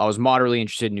school. I was moderately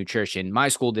interested in nutrition. My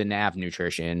school didn't have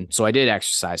nutrition, so I did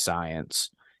exercise science.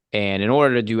 And in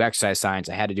order to do exercise science,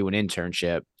 I had to do an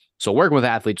internship. So working with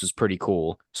athletes was pretty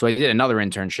cool. So I did another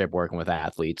internship working with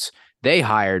athletes. They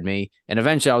hired me, and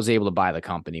eventually I was able to buy the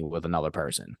company with another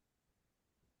person.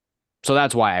 So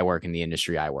that's why I work in the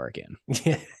industry I work in.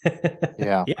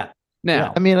 Yeah.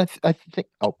 Now, I mean, I think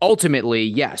ultimately,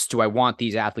 yes. Do I want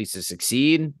these athletes to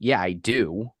succeed? Yeah, I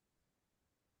do.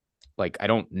 Like, I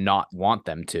don't not want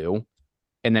them to.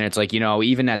 And then it's like,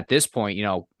 even at this point,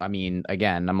 I mean,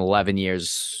 again, I'm 11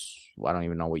 years. I don't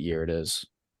even know what year it is.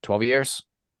 12 years?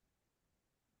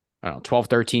 I don't know, 12,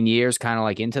 13 years kind of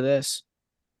like into this.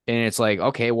 And it's like,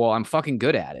 okay, well, I'm fucking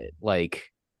good at it. Like,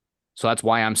 so that's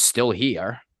why I'm still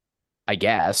here, I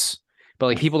guess. But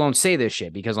like, people don't say this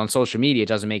shit because on social media, it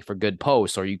doesn't make for good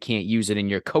posts, or you can't use it in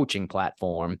your coaching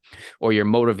platform or your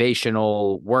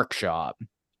motivational workshop.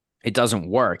 It doesn't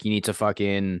work. You need to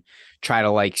fucking try to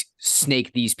like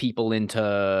snake these people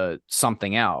into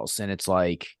something else. And it's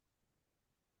like,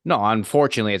 no,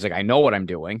 unfortunately, it's like, I know what I'm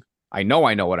doing. I know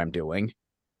what I'm doing.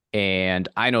 And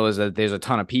I know that there's a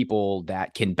ton of people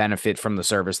that can benefit from the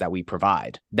service that we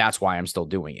provide. That's why I'm still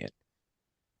doing it.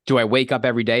 Do I wake up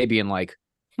every day being like,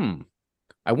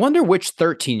 I wonder which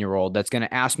 13-year-old that's going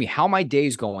to ask me how my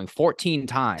day's going 14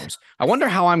 times. I wonder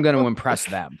how I'm going to impress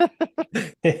them.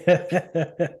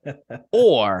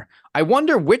 Or I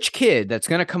wonder which kid that's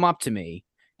going to come up to me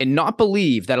and not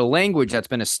believe that a language that's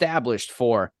been established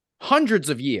for hundreds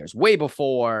of years, way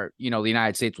before, the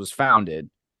United States was founded.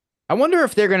 I wonder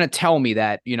if they're going to tell me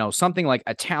that, something like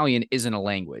Italian isn't a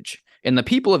language and the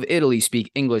people of Italy speak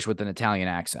English with an Italian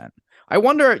accent. I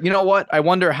wonder, what? I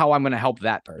wonder how I'm going to help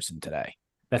that person today.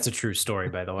 That's a true story,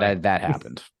 by the way. That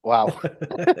happened. Wow.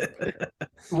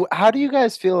 How do you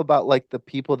guys feel about like the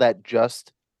people that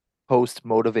just post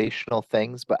motivational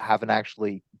things but haven't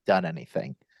actually done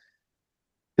anything?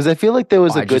 Because I feel like there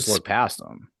was I just looked past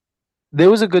them. There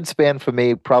was a good span for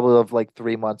me, probably of like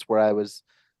 3 months, where I was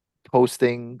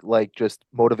posting like just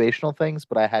motivational things,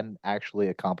 but I hadn't actually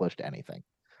accomplished anything.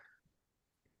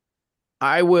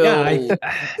 I will. Yeah,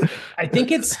 I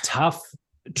think it's tough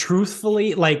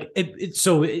truthfully, like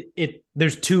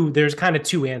there's kind of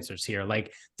two answers here.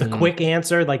 Like the quick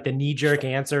answer, like the knee-jerk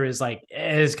answer is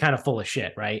kind of full of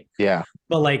shit, right? Yeah.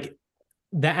 But like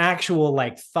the actual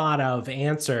like thought of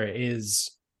answer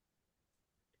is,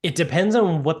 it depends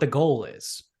on what the goal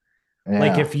is.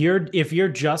 Like if you're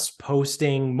just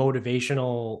posting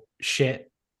motivational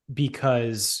shit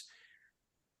because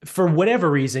for whatever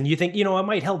reason you think, it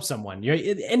might help someone,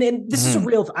 and this is a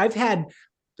real,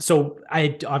 so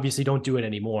I obviously don't do it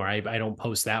anymore. I don't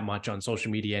post that much on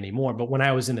social media anymore, but when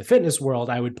I was in the fitness world,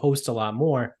 I would post a lot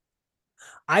more.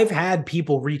 I've had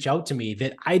people reach out to me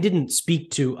that I didn't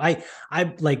speak to. I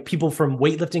like people from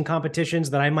weightlifting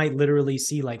competitions that I might literally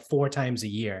see like 4 times a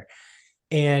year.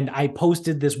 And I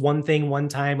posted this one thing one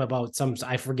time about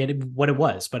I forget what it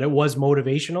was, but it was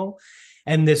motivational.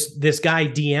 And this guy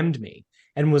DM'd me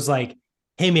and was like,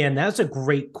 "Hey man, that's a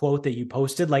great quote that you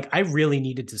posted. Like, I really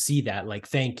needed to see that. Like,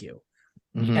 thank you."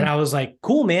 And I was like,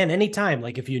 "Cool, man, anytime.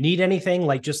 Like, if you need anything,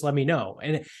 like, just let me know."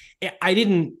 And I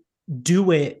didn't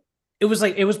do it. It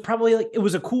was probably like, it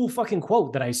was a cool fucking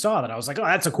quote that I saw that I was like, "Oh,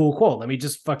 that's a cool quote. Let me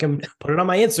just fucking put it on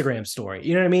my Instagram story."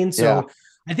 You know what I mean? So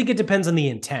I think it depends on the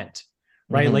intent,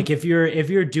 right? Like if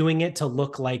you're doing it to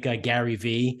look like a Gary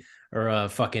V or a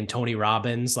fucking Tony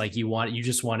Robbins, like you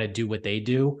just want to do what they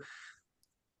do,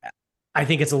 I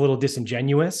think it's a little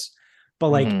disingenuous. But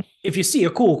like if you see a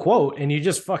cool quote and you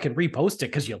just fucking repost it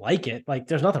because you like it, like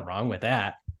there's nothing wrong with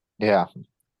that. Yeah.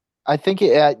 I think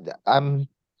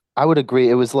I would agree.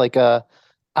 It was like I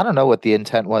don't know what the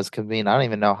intent was. Cause I don't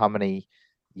even know how many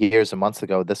years and months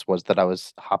ago this was that I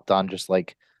was hopped on just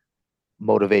like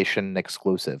motivation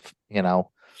exclusive,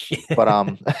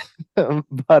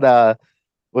 But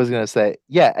was gonna say,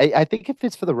 yeah, I think if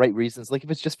it's for the right reasons, like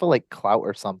if it's just for like clout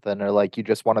or something, or like you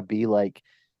just want to be like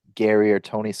Gary or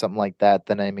Tony, something like that,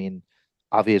 then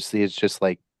obviously it's just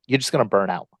like you're just gonna burn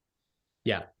out.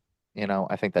 Yeah.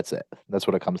 I think that's it. That's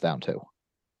what it comes down to.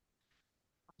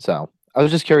 So I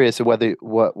was just curious whether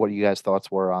what you guys'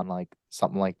 thoughts were on like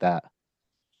something like that.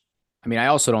 I mean, I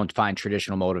also don't find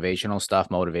traditional motivational stuff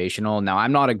motivational. Now,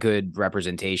 I'm not a good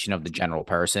representation of the general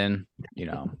person.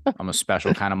 I'm a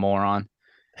special kind of moron.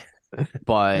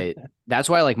 But that's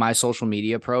why, like, my social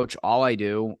media approach, all I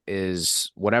do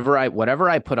is whatever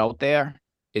I put out there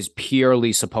is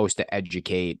purely supposed to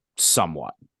educate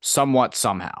somewhat,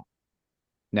 somehow.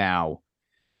 Now,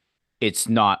 it's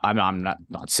not, I'm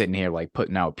not sitting here like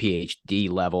putting out PhD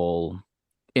level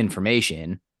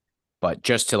information, but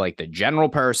just to like the general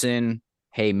person,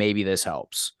 hey, maybe this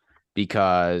helps,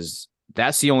 because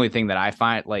that's the only thing that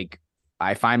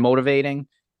I find motivating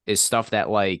is stuff that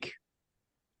like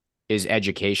is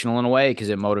educational in a way, because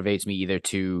it motivates me either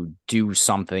to do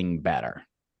something better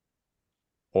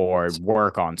or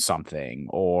work on something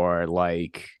or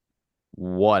like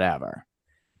whatever.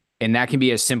 And that can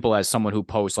be as simple as someone who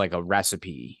posts like a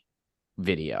recipe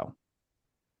video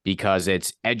because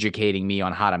it's educating me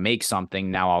on how to make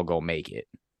something. Now I'll go make it.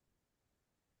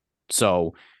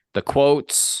 So the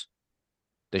quotes,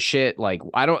 the shit, like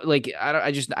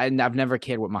I've never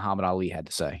cared what Muhammad Ali had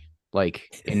to say. Like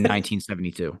in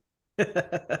 1972.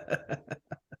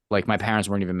 Like my parents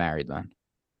weren't even married then.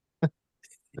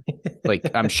 Like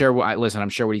I'm sure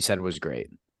what he said was great.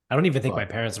 I don't even think my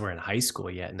parents were in high school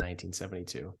yet in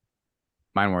 1972.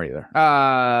 Mine weren't either.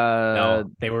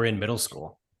 No, they were in middle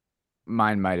school.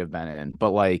 Mine might have been in,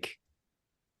 but like,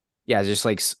 yeah, it's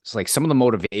like some of the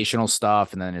motivational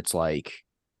stuff, and then it's like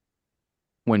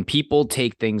when people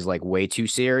take things like way too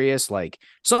serious. Like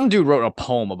some dude wrote a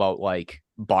poem about like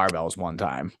barbells one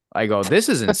time. I go, this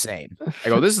is insane. I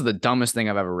go, this is the dumbest thing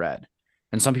I've ever read.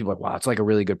 And some people are like, wow, it's like a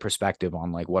really good perspective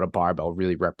on like what a barbell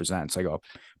really represents. I go,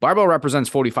 barbell represents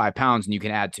 45 pounds and you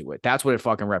can add to it. That's what it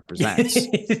fucking represents.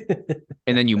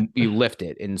 And then you lift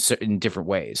it in different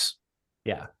ways.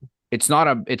 Yeah. It's not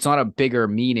a bigger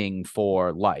meaning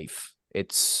for life.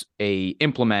 It's a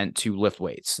implement to lift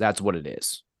weights. That's what it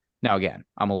is. Now, again,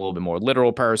 I'm a little bit more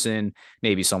literal person.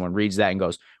 Maybe someone reads that and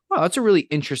goes, wow, that's a really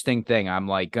interesting thing. I'm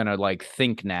like going to like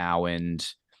think now, and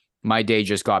my day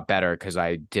just got better because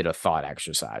I did a thought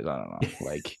exercise. I don't know.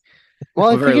 Like, well,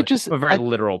 I'm a very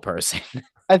literal person.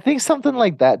 I think something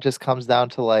like that just comes down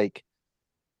to like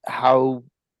how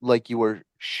like you were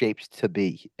shaped to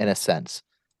be, in a sense.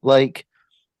 Like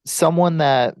someone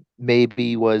that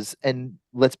maybe was, and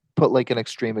let's put like an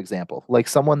extreme example, like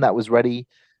someone that was ready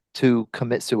to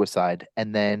commit suicide,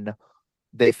 and then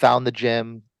they found the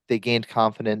gym, they gained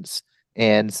confidence,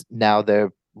 and now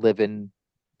they're living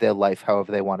their life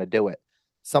however they want to do it.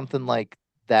 Something like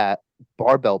that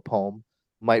barbell poem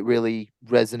might really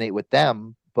resonate with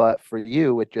them, but for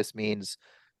you, it just means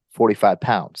 45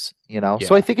 pounds, So Yeah.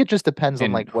 I think it just depends on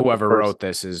And like what whoever wrote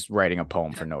this is writing a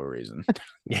poem for no reason.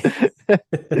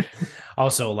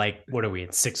 Also, like, what are we in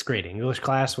 6th grade English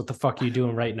class? What the fuck are you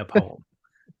doing writing a poem?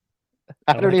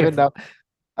 I don't even know.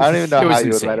 I don't even know It how was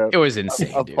you would write insane. It was a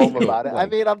insane, dude. poem about it. I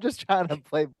Like, mean, I'm just trying to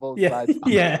play both Yeah, sides.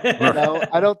 yeah.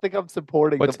 I don't think I'm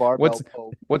supporting the barbell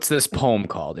poem. what's this poem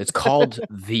called? It's called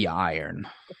The Iron.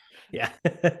 Yeah.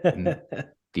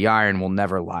 The iron will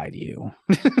never lie to you.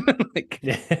 Like,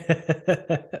 Yeah.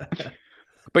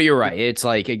 but you're right. It's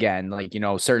like, again, like,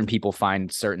 certain people find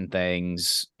certain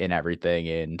things in everything.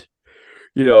 And,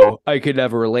 I could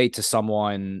never relate to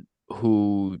someone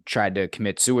who tried to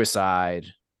commit suicide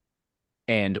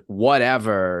and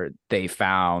whatever they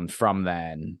found from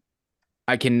then.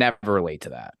 I can never relate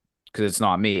to that because it's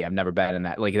not me. I've never been in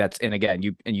that. Like, that's, and again,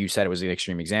 you said it was an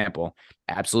extreme example.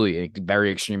 Absolutely. A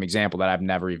very extreme example that I've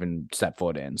never even stepped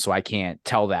foot in. So I can't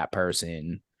tell that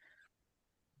person.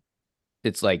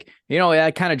 It's like,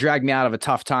 that kind of dragged me out of a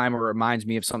tough time, or reminds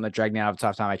me of something that dragged me out of a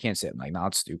tough time. I can't say it. I'm like, no,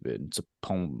 it's stupid. It's a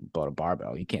poem about a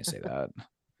barbell. You can't say that.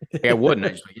 Like, I wouldn't.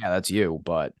 I'm just like, yeah, that's you.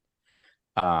 But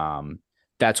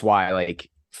that's why,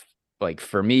 like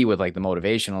for me with like the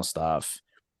motivational stuff,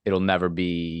 it'll never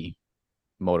be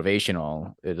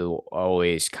motivational. It'll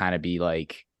always kind of be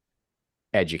like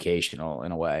educational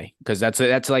in a way, because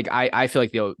that's like, I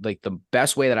feel like the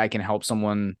best way that I can help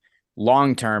someone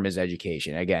long term is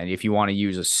education. Again, if you want to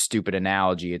use a stupid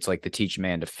analogy, it's like to teach a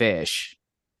man to fish.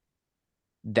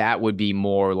 That would be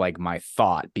more like my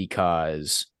thought,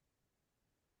 because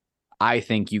I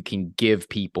think you can give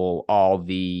people all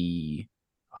the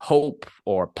hope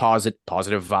or positive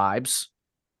vibes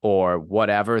or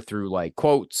whatever through like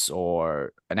quotes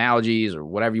or analogies or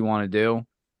whatever you want to do.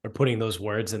 Or putting those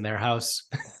words in their house.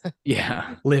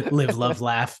 Yeah. Live, love,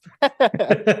 laugh.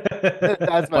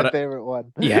 That's my favorite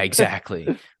one. Yeah,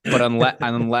 exactly. But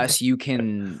unless you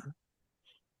can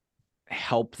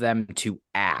help them to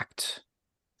act,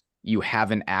 you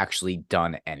haven't actually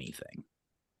done anything.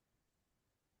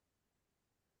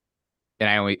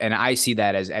 And I see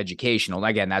that as educational.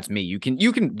 Again, that's me. You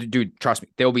can do, trust me,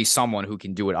 there'll be someone who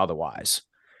can do it otherwise.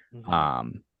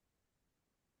 Mm-hmm.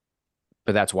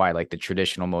 But that's why, like, the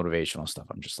traditional motivational stuff,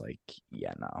 I'm just like,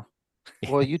 yeah, no.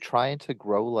 Well, are you trying to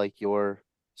grow like your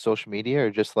social media,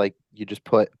 or just like you just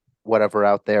put whatever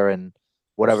out there and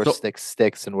whatever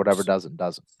sticks and whatever doesn't?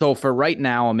 So for right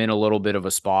now, I'm in a little bit of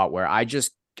a spot where I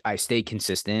stay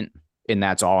consistent, and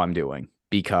that's all I'm doing,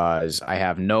 because I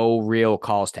have no real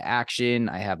calls to action.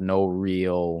 I have no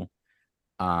real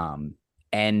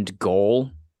end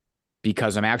goal,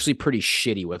 because I'm actually pretty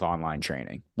shitty with online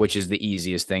training, which is the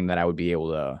easiest thing that I would be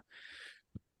able to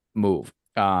move.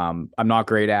 I'm not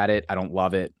great at it. I don't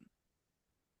love it,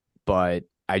 but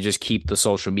I just keep the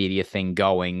social media thing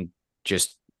going,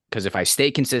 just because if I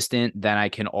stay consistent, then I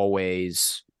can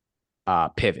always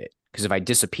pivot. Because if I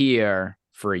disappear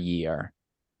for a year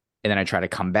and then I try to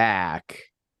come back,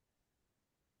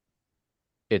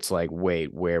 it's like,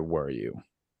 wait, where were you?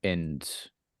 And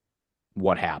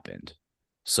what happened?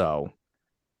 So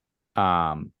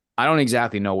I don't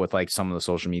exactly know with like some of the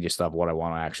social media stuff what I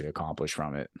want to actually accomplish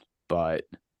from it. But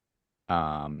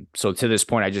so to this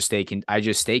point, I just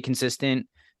stay consistent,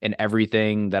 and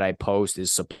everything that I post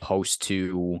is supposed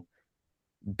to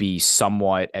be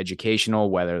somewhat educational,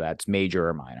 whether that's major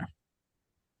or minor.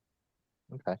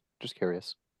 Okay, just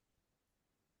curious.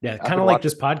 Yeah, kind of like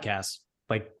this podcast.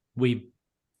 Like, we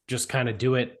just kind of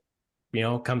do it,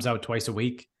 comes out twice a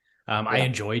week. I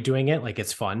enjoy doing it. Like,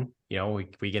 it's fun.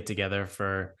 We get together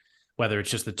for, whether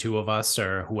it's just the two of us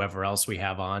or whoever else we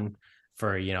have on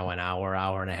for, an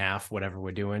hour and a half, whatever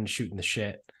we're doing, shooting the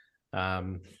shit.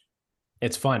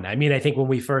 It's fun. I mean, I think when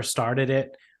we first started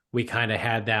it, we kind of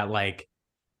had that like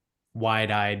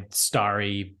wide-eyed,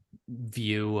 starry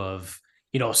view of,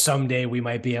 someday we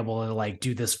might be able to like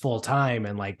do this full time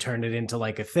and like turn it into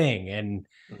like a thing. And,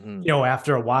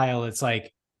 after a while, it's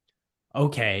like,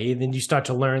 okay, then you start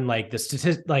to learn like the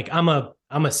statistics. Like, I'm a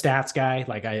stats guy.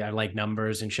 Like, I like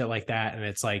numbers and shit like that. And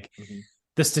it's like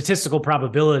the statistical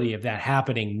probability of that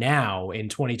happening now in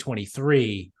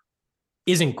 2023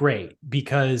 isn't great,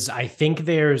 because I think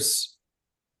there's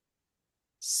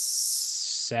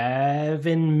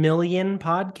 7 million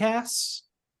podcasts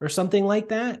or something like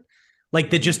that, like,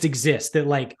 that just exist, that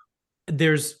like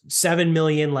there's 7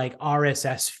 million like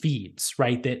RSS feeds,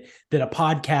 right? That a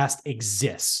podcast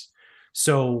exists.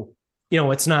 So,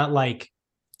 it's not like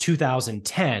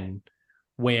 2010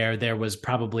 where there was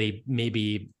probably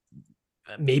maybe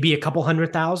a couple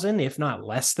 100,000, if not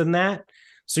less than that.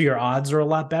 So your odds are a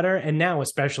lot better. And now,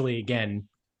 especially, again,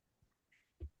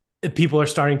 people are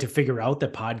starting to figure out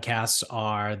that podcasts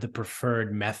are the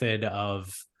preferred method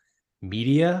of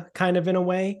media, kind of, in a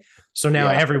way. So now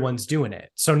everyone's doing it.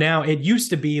 So now it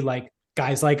used to be like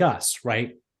guys like us,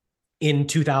 right? In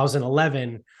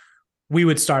 2011, we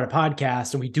would start a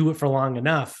podcast and we do it for long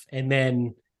enough, and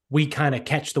then we kind of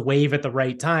catch the wave at the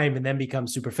right time and then become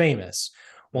super famous.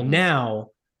 Well,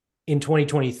 now in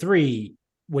 2023,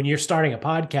 when you're starting a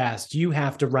podcast, you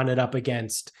have to run it up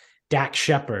against Dak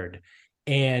Shepard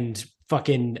and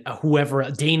fucking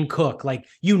whoever, Dane Cook, like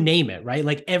you name it, right?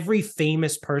 Like every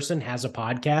famous person has a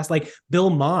podcast. Like Bill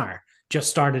Maher just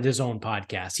started his own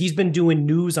podcast. He's been doing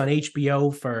news on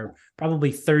HBO for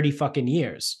probably 30 fucking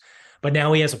years, but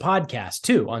now he has a podcast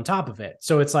too on top of it.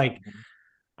 So it's like,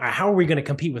 how are we going to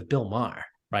compete with Bill Maher,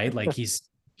 right? Like he's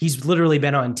literally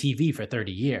been on TV for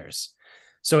 30 years.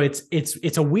 So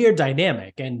it's a weird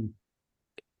dynamic. And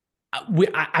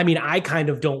I mean, I kind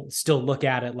of don't still look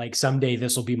at it like someday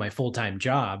this will be my full-time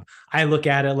job. I look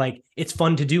at it like it's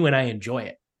fun to do and I enjoy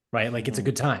it, right? Like it's a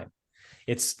good time.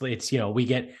 It's, you know, we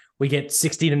get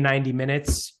 60 to 90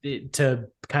 minutes to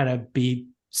kind of be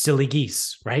silly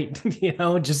geese, right? You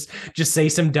know, just say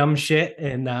some dumb shit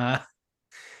and,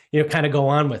 you know, kind of go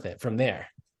on with it from there.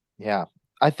 Yeah.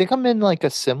 I think I'm in like a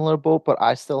similar boat, but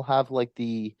I still have like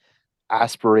the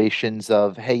aspirations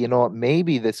of, hey, you know what,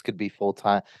 maybe this could be full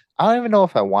time. I don't even know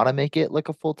if I want to make it like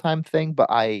a full time thing, but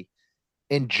I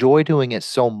enjoy doing it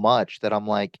so much that I'm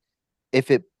like, if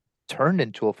it turned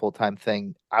into a full time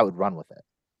thing, I would run with it.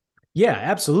 Yeah,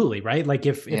 absolutely. Right. Like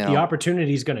if You the know?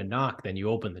 opportunity is going to knock, then you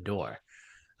open the door.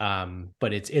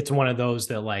 But it's one of those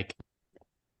that, like,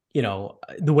 you know,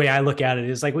 the way I look at it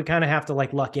is like, we kind of have to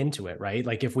like luck into it, right?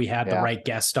 Like if we had the right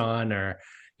guest on, or,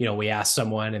 you know, we ask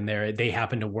someone and they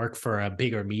happen to work for a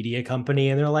bigger media company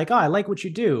and they're like, oh, I like what you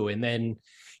do. And then,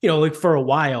 you know, like for a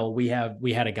while we had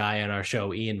a guy on our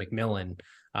show, Ian McMillan.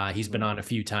 He's been on a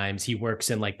few times. He works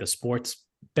in like the sports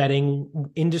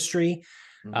betting industry.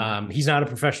 He's not a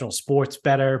professional sports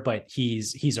bettor, but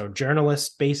he's a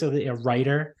journalist, basically a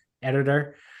writer,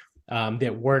 editor,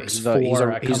 that works he's for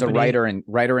a he's a company.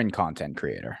 writer and content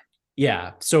creator.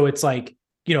 Yeah. So it's like,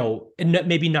 you know, and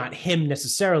maybe not him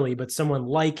necessarily, but someone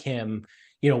like him.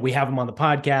 You know, we have him on the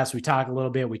podcast. We talk a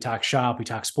little bit. We talk shop. We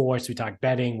talk sports. We talk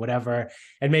betting, whatever.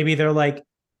 And maybe they're like,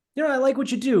 you know, I like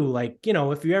what you do. Like, you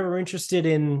know, if you're ever interested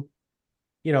in,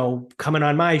 you know, coming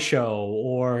on my show,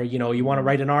 or, you know, you want to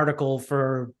write an article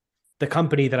for the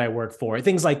company that I work for,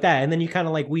 things like that. And then you kind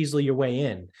of like weasel your way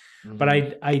in. But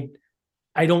I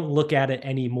don't look at it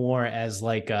anymore as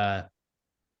like I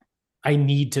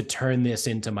need to turn this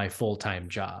into my full-time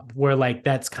job, where like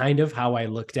that's kind of how I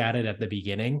looked at it at the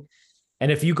beginning.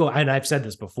 And if you go, and I've said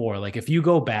this before, like if you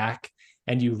go back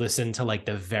and you listen to like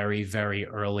the very, very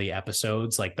early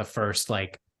episodes, like the first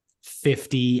like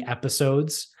 50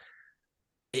 episodes,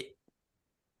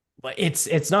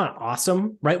 it's not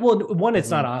awesome, right? Well, one, it's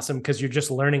not awesome because you're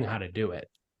just learning how to do it.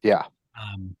 Yeah.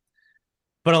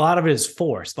 But a lot of it is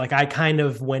forced. Like I kind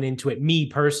of went into it, me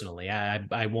personally,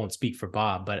 I won't speak for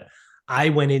Bob, but I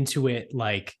went into it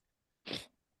like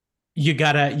you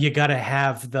gotta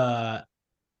have the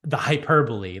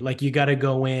hyperbole. Like you gotta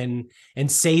go in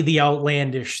and say the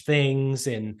outlandish things.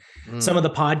 And some of the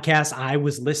podcasts I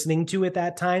was listening to at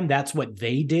that time, that's what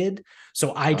they did.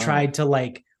 So I tried to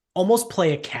like almost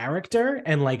play a character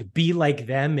and like be like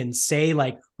them and say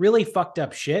like really fucked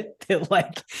up shit that,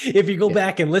 like, if you go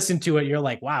back and listen to it, you're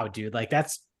like, wow, dude, like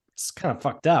it's kind of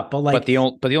fucked up. But like, but the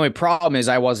only problem is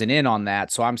I wasn't in on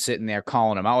that, so I'm sitting there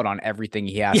calling him out on everything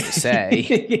he has to say.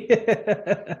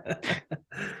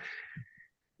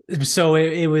 So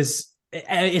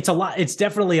it's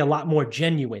definitely a lot more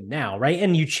genuine now, right?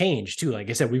 And you change too. Like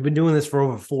I said, we've been doing this for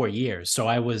over 4 years. So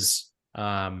I was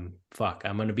I'm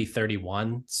going to be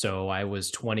 31. So I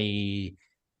was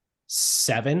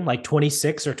 27, like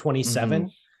 26 or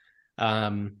 27.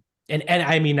 And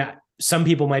I mean, some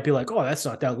people might be like, oh, that's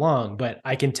not that long, but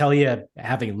I can tell you,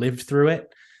 having lived through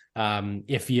it,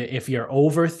 if you're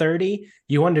over 30,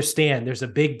 you understand there's a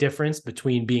big difference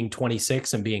between being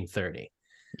 26 and being 30.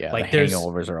 Yeah, like the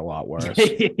hangovers are a lot worse.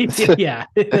 Yeah,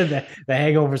 the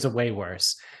hangovers are way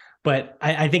worse. But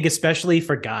I think especially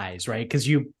for guys, right? Because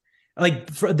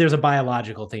there's a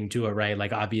biological thing to it, right?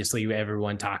 Like obviously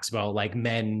everyone talks about like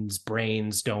men's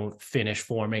brains don't finish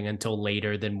forming until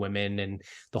later than women, and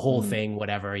the whole thing,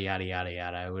 whatever, yada, yada,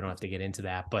 yada. We don't have to get into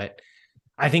that. But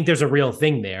I think there's a real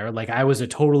thing there. Like I was a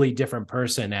totally different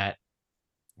person at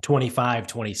 25,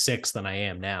 26 than I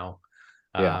am now.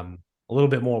 Yeah. A little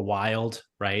bit more wild,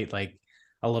 right? Like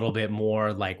a little bit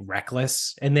more like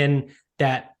reckless. And then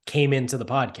that came into the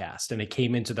podcast and it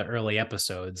came into the early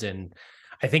episodes. And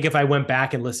I think if I went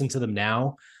back and listened to them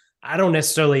now, I don't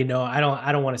necessarily know. I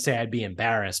don't want to say I'd be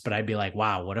embarrassed, but I'd be like,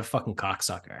 wow, what a fucking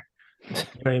cocksucker. You know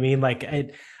what I mean? Like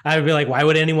I'd be like, why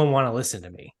would anyone want to listen to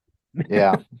me?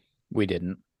 Yeah. We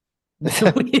didn't.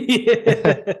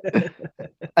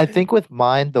 I think with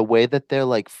mine, the way that they're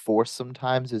like forced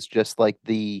sometimes is just like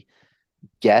the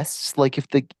guests. Like if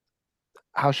the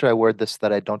how should I word this so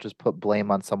that I don't just put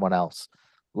blame on someone else?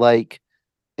 Like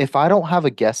if I don't have a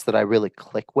guest that I really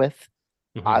click with,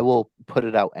 I Mhm. will put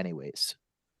it out anyways.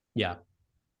 Yeah.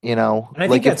 You know, And I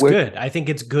like think if that's we're good. I think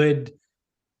it's good,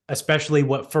 especially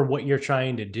what you're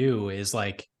trying to do is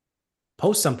like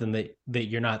post something that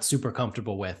you're not super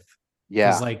comfortable with.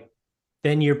 Because yeah, like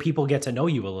then your people get to know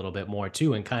you a little bit more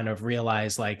too and kind of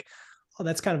realize like, oh,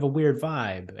 that's kind of a weird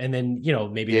vibe. And then,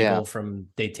 maybe yeah.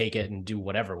 they take it and do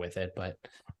whatever with it. But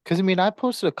Because I mean, I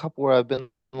posted a couple where I've been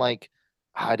like,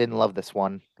 I didn't love this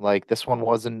one. Like this one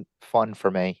wasn't fun for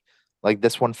me. Like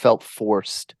this one felt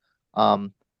forced.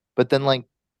 Um, but then like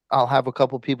I'll have a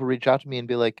couple people reach out to me and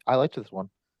be like, I liked this one.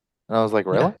 And I was like,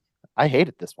 yeah. really? I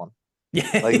hated this one.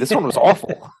 Like this one was Yeah.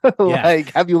 awful. Yeah.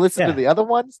 Like, have you listened to Yeah. the other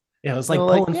ones? Yeah. It was And they're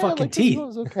like like, pulling yeah, fucking like this one teeth.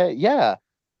 was okay. Yeah.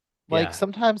 Like Yeah.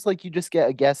 sometimes like you just get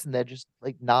a guest and they're just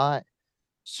like not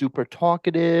super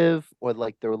talkative or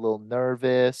like they're a little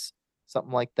nervous,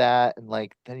 something like that. And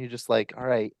like then you're just like, all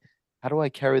right, how do I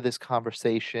carry this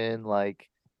conversation? Like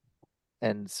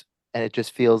and and it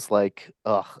just feels like,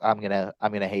 ugh, I'm gonna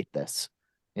hate this,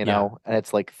 Yeah. and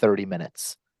it's like 30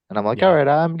 minutes. And I'm like, all Yeah. right,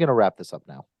 I'm gonna wrap this up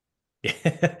now,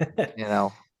 you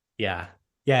know? Yeah.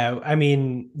 Yeah. I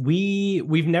mean,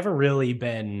 we've never really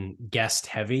been guest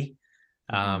heavy.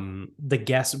 Hmm. The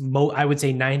guests, I would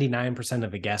say 99%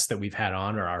 of the guests that we've had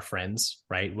on are our friends,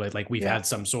 right? Like we've Yeah. had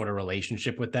some sort of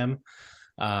relationship with them.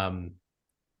 Um,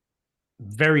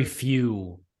 very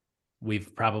few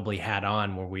we've probably had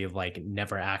on where we've like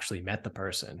never actually met the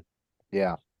person.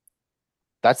 Yeah.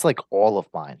 That's like all of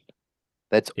mine.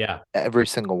 That's Yeah. every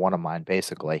single one of mine,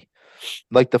 basically.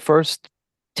 Like the first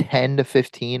 10 to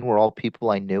 15 were all people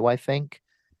I knew, I think.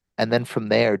 And then from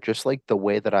there, just like the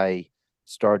way that I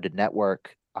started to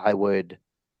network, I would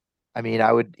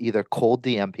either cold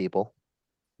DM people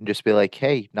and just be like,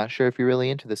 hey, not sure if you're really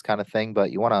into this kind of thing,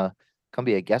 but you want to come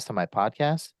be a guest on my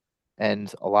podcast?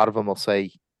 And a lot of them will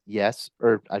say yes,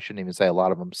 or I shouldn't even say a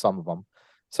lot of them, some of them.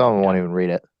 Some of them won't Yeah. even read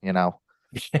it.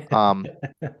 Um,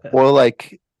 or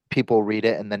like people read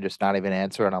it and then just not even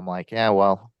answer, and I'm like, yeah,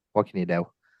 well, what can you do?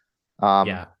 Um,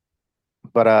 Yeah.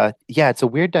 but yeah, it's a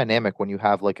weird dynamic when you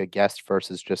have like a guest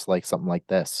versus just like something like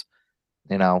this,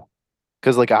 you know,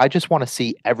 because like I just want to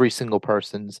see every single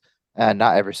person's,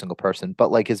 not every single person,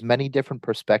 but like as many different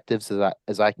perspectives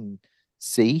as I can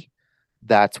see.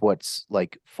 That's what's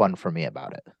like fun for me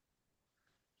about it.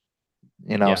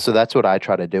 Yeah. So that's what I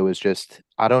try to do is just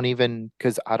I don't even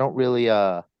because I don't really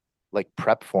like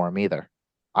prep for them either.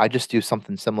 I just do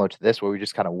something similar to this where we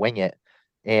just kind of wing it,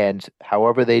 and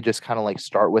however they just kind of like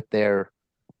start with their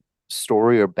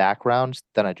story or backgrounds,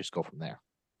 then I just go from there,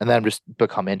 and then just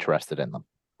become interested in them,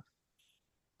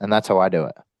 and that's how I do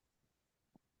it.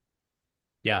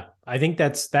 Yeah. I think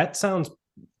that sounds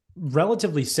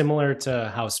relatively similar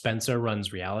to how Spencer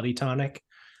runs Reality Tonic.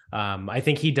 I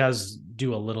think he does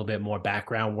do a little bit more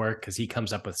background work because he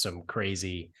comes up with some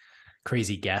crazy,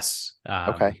 crazy guests.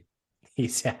 Okay.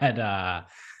 He's had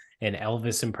an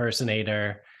Elvis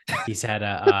impersonator. He's had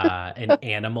an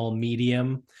animal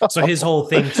medium. So his whole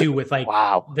thing too, with like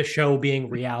Wow. the show being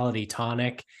Reality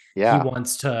Tonic, he Yeah.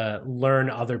 wants to learn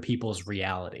other people's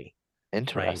reality, right?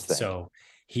 Interesting. So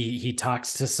he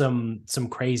talks to some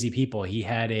crazy people. He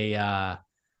had a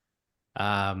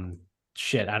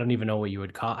shit, I don't even know what you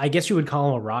would call. I guess you would call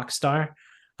him a rock star.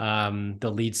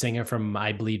 The lead singer from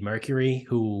I Bleed Mercury,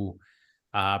 who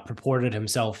purported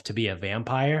himself to be a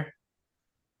vampire.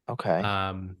 Okay.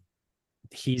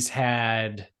 He's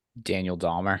had Daniel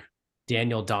Dahmer.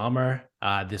 Daniel Dahmer,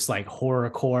 this like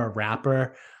horrorcore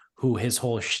rapper who his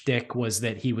whole shtick was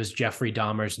that he was Jeffrey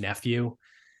Dahmer's nephew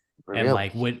and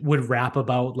like Really? would rap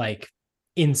about like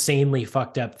insanely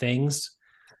fucked up things.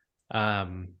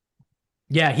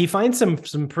 Yeah, he finds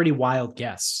some pretty wild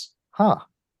guests. Huh.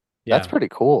 That's Yeah. pretty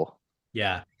cool.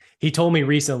 Yeah. He told me Yeah.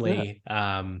 recently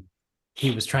he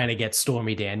was trying to get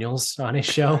Stormy Daniels on his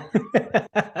show.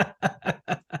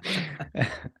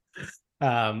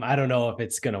 I don't know if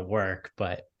it's gonna work,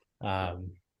 but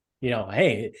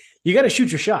hey, you got to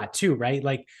shoot your shot too, right?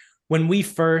 Like when we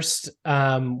first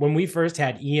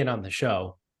had Ian on the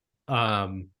show,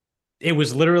 it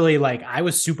was literally like I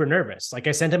was super nervous. Like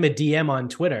I sent him a DM on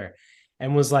Twitter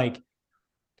and was like,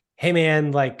 hey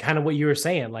man, like kind of what you were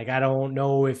saying, like, I don't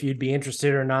know if you'd be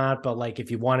interested or not, but like, if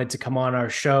you wanted to come on our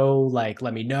show, like,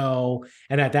 let me know.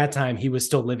 And at that time he was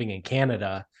still living in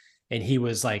Canada and he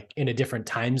was like in a different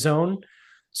time zone.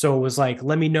 So it was like,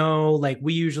 let me know, like,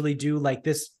 we usually do like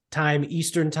this time,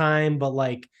 Eastern time, but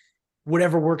like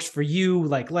whatever works for you,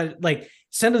 like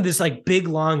send him this like big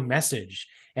long message.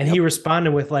 And he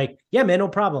responded with like, yeah, man, no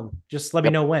problem. Just let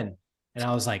me know when. And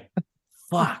I was like,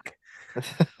 fuck.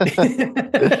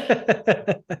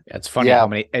 It's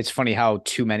funny it's funny how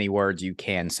too many words you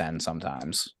can send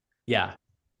sometimes. Yeah.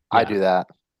 I do that.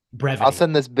 Brevity. I'll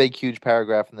send this big, huge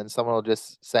paragraph, and then someone will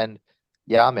just send,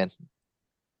 yeah, I'm in.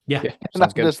 Yeah. And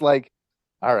I'm just like,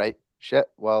 all right, shit.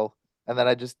 Well, and then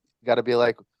I just got to be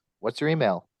like, what's your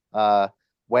email?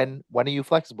 When are you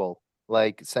flexible?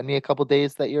 Like, send me a couple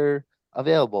days that you're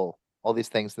available. All these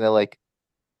things. And they're like,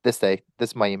 this day, this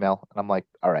is my email. And I'm like,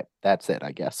 all right, that's it,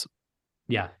 I guess.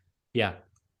 Yeah. Yeah.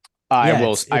 I Yeah,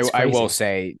 will it's I will crazy.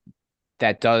 say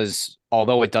that does,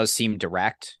 although it does seem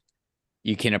direct,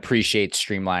 you can appreciate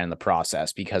streamlining the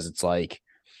process, because it's like,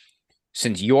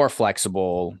 since you're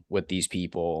flexible with these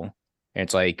people,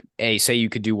 it's like, hey, say you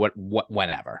could do what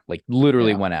whenever, like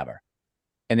literally whenever.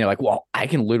 And they're like, well, I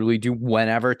can literally do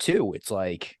whenever too. It's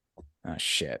like, oh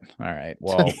shit. All right.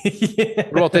 Well, Yeah.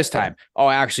 what about this time? Oh,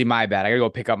 actually, my bad. I gotta go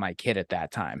pick up my kid at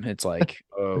that time. It's like,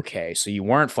 okay, so you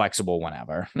weren't flexible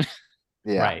whenever.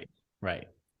 Yeah. Right.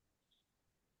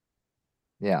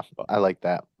 Yeah. I like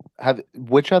that.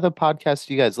 Which other podcasts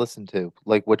do you guys listen to?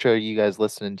 Like, which are you guys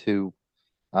listening to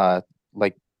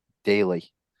like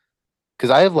daily? Because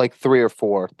I have like 3 or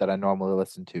 4 that I normally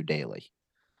listen to daily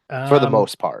for the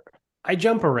most part. I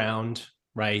jump around,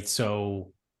 right?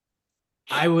 So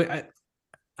I would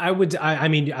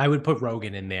put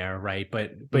Rogan in there, right?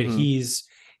 But he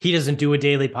doesn't do a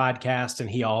daily podcast, and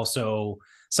he also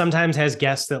sometimes has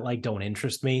guests that like don't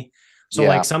interest me. So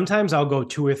like sometimes I'll go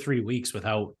 2 or 3 weeks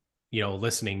without,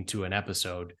 listening to an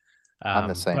episode. I'm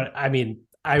the same. But I mean,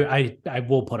 I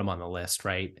will put him on the list,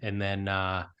 right? And then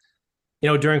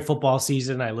during football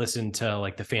season, I listen to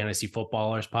like the Fantasy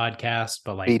Footballers podcast,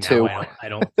 but like Me too. I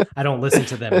don't listen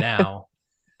to them now.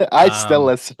 I still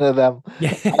listen to them.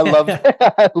 Yeah.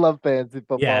 I love fantasy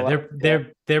football. Yeah,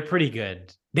 they're pretty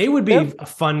good. They would be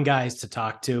fun guys to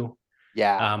talk to.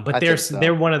 Yeah. But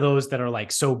they're one of those that are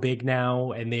like so big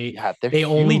now, and they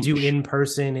only do in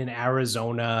person in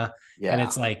Arizona. Yeah. And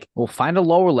it's like, well, find a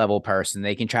lower level person.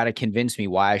 They can try to convince me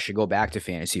why I should go back to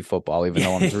fantasy football, even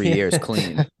though I'm 3 years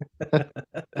clean.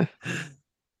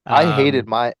 I hated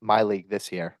my league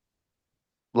this year.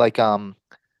 Like,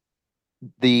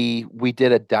 we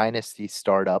did a dynasty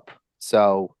startup,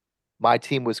 so my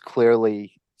team was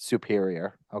clearly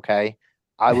superior. Okay.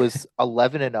 I was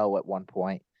 11-0 at one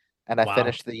point, and I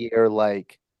finished the year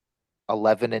like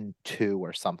 11-2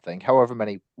 or something. However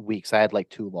many weeks I had, like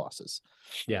 2 losses.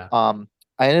 Yeah. I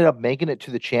ended up making it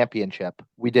to the championship.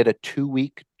 We did a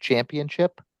 2-week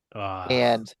championship,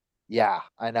 and yeah,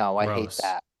 I know, I hate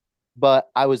that. But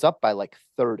I was up by like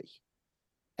 30.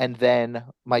 And then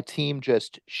my team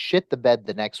just shit the bed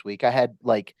the next week. I had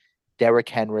like Derrick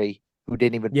Henry, who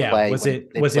didn't even play. Was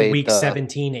it week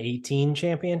 17-18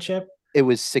 championship? It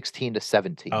was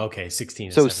 16-17. Oh, okay,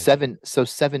 16 so to 17.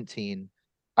 17,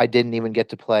 I didn't even get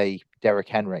to play Derrick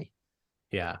Henry.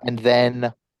 Yeah. And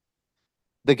then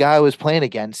the guy I was playing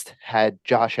against had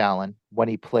Josh Allen when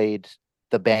he played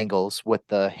the Bengals with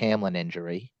the Hamlin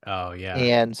injury. Oh, yeah.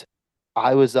 And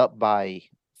I was up by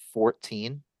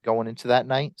 14 going into that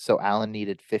night. So Allen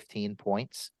needed 15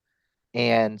 points.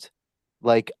 And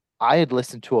like, I had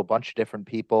listened to a bunch of different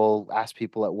people, asked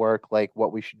people at work, like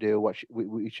what we should do, what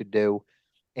we should do.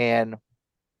 And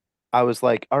I was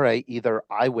like, all right, either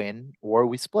I win or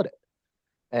we split it.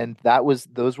 And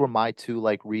those were my 2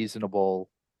 like reasonable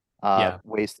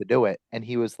ways to do it. And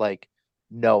he was like,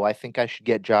 no, I think I should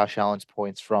get Josh Allen's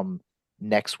points from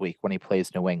next week when he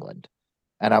plays New England.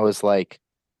 And I was like,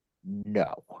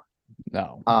 no.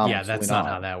 Yeah, that's not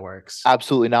how that works.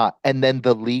 Absolutely not. And then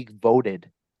the league voted,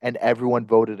 and everyone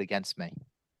voted against me.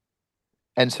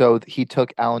 And so he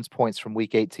took Allen's points from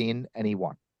week 18 and he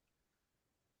won.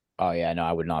 Oh yeah, no,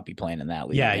 I would not be playing in that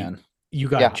league again. You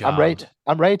got jobbed.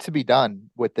 I'm ready to be done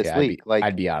with this league.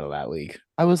 I'd be out of that league.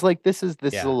 I was like, this is a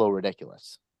little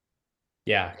ridiculous.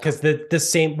 Yeah, because the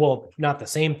same, well, not the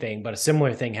same thing, but a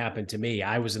similar thing happened to me.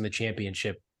 I was in the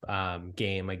championship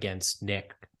game against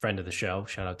Nick, friend of the show.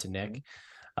 Shout out to Nick.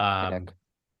 And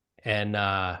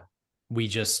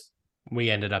we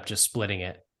ended up just splitting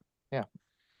it. Yeah.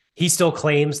 He still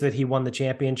claims that he won the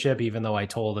championship, even though I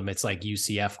told him it's like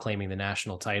UCF claiming the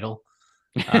national title.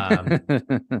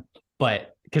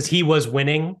 But because he was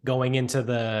winning going into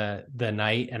the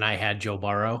night, and I had Joe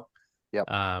Burrow. Yep.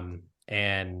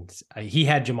 And he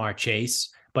had Jamar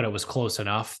Chase, but it was close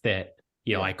enough that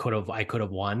Yeah. I could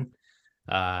have won.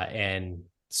 And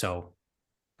so,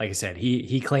 like I said,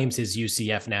 he claims his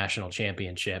UCF national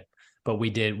championship, but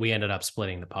we ended up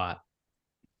splitting the pot.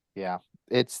 Yeah,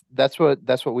 that's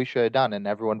what we should have done, and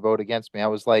everyone voted against me. I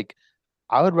was like,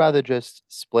 I would rather just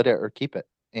split it or keep it.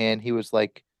 And he was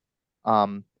like,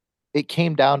 it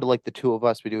came down to like the two of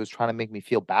us, but he was trying to make me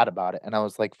feel bad about it. And I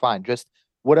was like, fine, just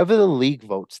whatever the league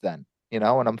votes then, And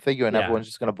I'm figuring Yeah. everyone's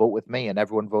just gonna vote with me, and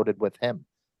everyone voted with him.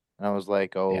 And I was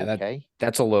like, okay.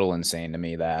 That's a little insane to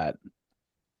me that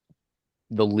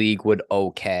the league would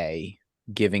okay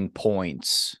giving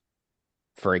points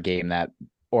for a game that,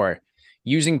 or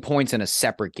using points in a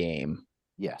separate game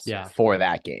Yes. Yeah. for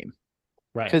that game.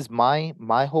 Right. Because my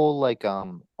whole like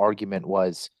argument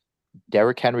was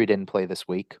Derrick Henry didn't play this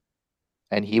week,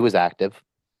 and he was active,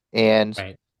 and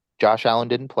Right. Josh Allen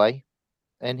didn't play,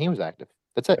 and he was active.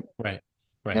 That's it. Right.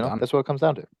 Right. That's what it comes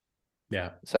down to.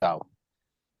 Yeah. So,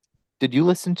 did you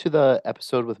listen to the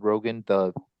episode with Rogan,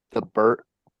 the Bert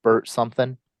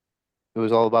something? It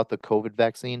was all about the COVID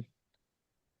vaccine.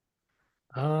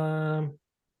 I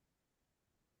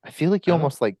feel like you I don't-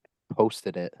 almost like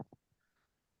posted it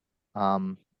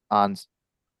on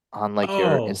like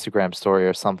your Oh. Instagram story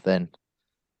or something.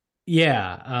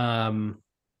 Yeah.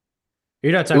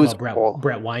 You're not talking was about all-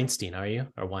 Brett Weinstein, are you?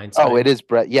 Or Weinstein? Oh, it is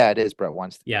Brett. Yeah, it is Brett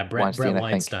Weinstein. Yeah, Brett Weinstein, I think.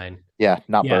 Weinstein. Yeah,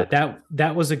 not Yeah, Bert.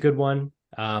 that was a good one.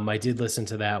 I did listen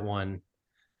to that one.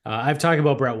 I've talked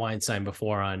about Brett Weinstein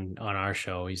before on our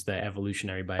show. He's the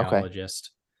evolutionary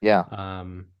biologist. Yeah.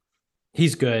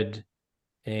 He's good.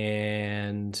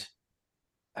 And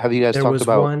Have you guys there talked was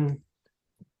about one. Let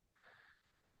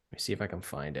me see if I can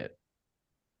find it.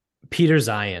 Peter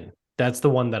Zion. That's the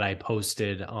one that I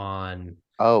posted on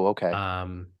Oh, okay.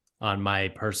 on my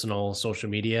personal social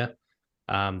media.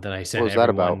 That I said What was that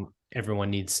about? everyone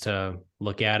needs to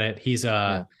look at it. He's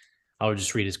Yeah. I'll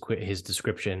just read his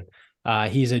description.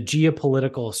 He's a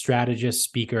geopolitical strategist,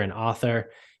 speaker, and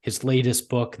author. His latest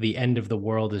book, The End of the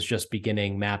World is Just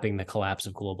Beginning, Mapping the Collapse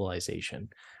of Globalization.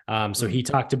 So he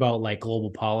talked about like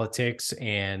global politics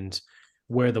and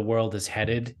where the world is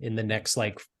headed in the next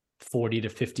like 40 to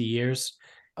 50 years,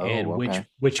 and okay.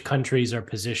 which countries are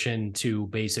positioned to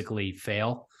basically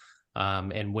fail,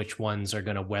 and which ones are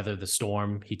going to weather the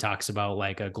storm. He talks about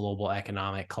like a global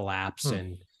economic collapse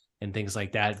and things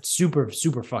like that. Super,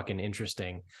 super fucking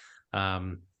interesting.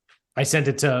 I sent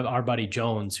it to our buddy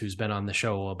Jones, who's been on the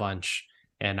show a bunch,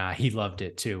 and he loved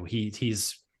it too.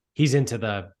 He's into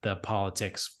the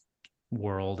politics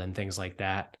world and things like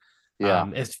that. Yeah.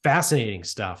 It's fascinating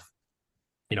stuff.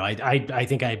 I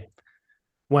think I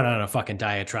went on a fucking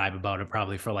diatribe about it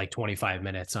probably for like 25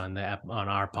 minutes on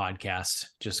our podcast,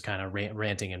 just kind of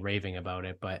ranting and raving about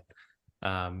it. But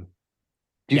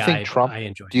do you think Trump? I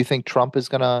enjoy. Do you think Trump is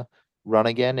gonna run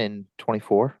again in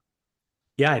 2024?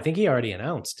 Yeah, I think he already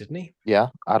announced, didn't he? Yeah,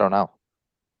 I don't know,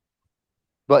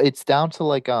 but it's down to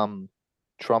like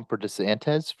Trump or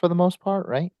DeSantis for the most part,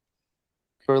 right?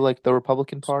 For like the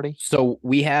Republican Party. So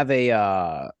we have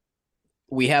a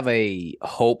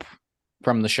hope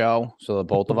from the show. So the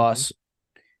both of us,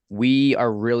 we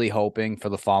are really hoping for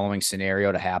the following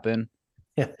scenario to happen.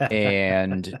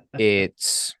 And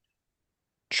it's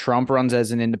Trump runs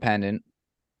as an independent,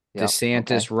 Yep,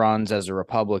 DeSantis okay. runs as a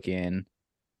Republican,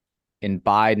 and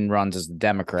Biden runs as the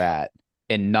Democrat,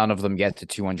 and none of them get to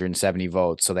 270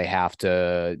 votes. So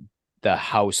the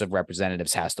House of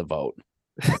Representatives has to vote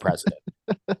for president.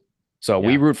 So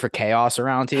we root for chaos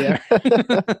around here.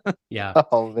 Yeah.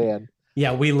 Oh man.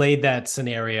 Yeah, we laid that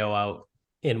scenario out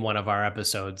in one of our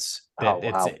episodes. That Oh,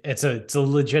 wow. it's a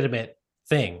legitimate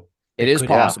thing. It is could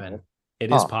possible. happen.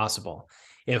 It is possible.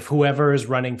 If whoever is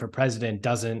running for president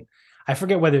doesn't, I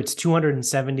forget whether it's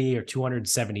 270 or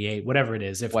 278, whatever it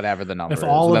is. Whatever the number if is,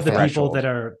 all of the people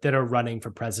threshold. that are running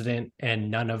for president and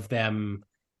none of them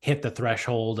hit the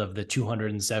threshold of the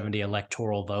 270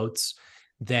 electoral votes,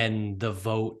 then the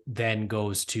vote then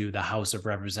goes to the House of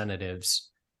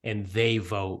Representatives, and they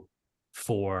vote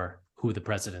for who the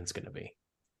president's going to be.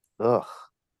 Ugh.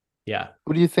 Yeah.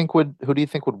 Who do you think would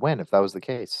win if that was the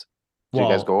case? Did you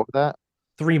guys go over that?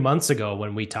 3 months ago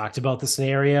when we talked about the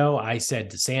scenario, I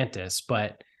said DeSantis,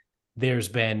 but there's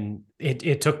been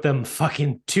it took them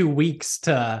fucking 2 weeks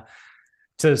to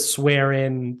swear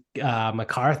in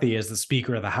McCarthy as the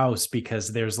Speaker of the House,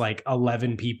 because there's like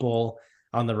 11 people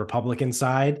on the Republican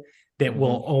side that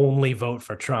will only vote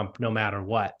for Trump no matter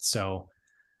what. So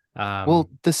Well,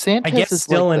 DeSantis I guess is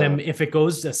still like if it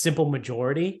goes a simple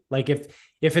majority, like if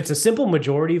it's a simple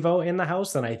majority vote in the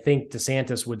House, then I think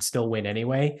DeSantis would still win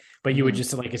anyway. But you would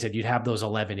just, like I said, you'd have those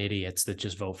 11 idiots that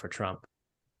just vote for Trump.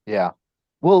 Yeah.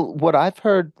 Well, what I've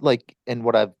heard, like, and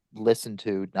what I've listened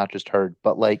to, not just heard,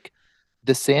 but like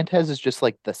DeSantis is just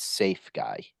like the safe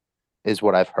guy, is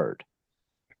what I've heard.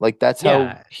 Like, that's how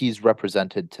Yeah. he's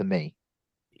represented to me.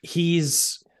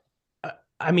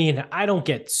 I mean, I don't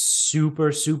get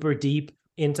super, super deep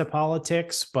into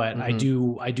politics, but I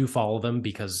do follow them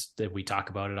because we talk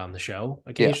about it on the show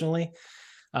occasionally.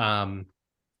 But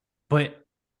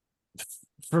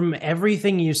from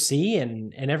everything you see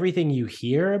and everything you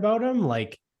hear about him,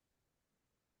 like,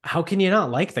 how can you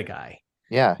not like the guy?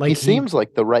 Yeah, Like, he seems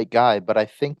like the right guy, but I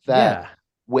think that yeah,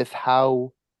 with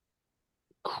how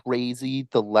crazy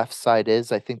the left side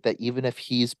is, I think that even if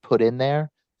he's put in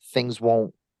there, things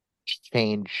won't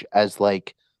change as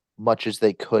like much as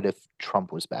they could if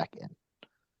Trump was back in.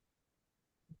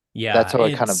 yeah, That's how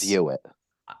I kind of view it.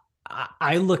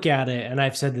 I look at it, and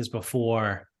I've said this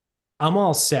before, I'm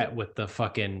all set with the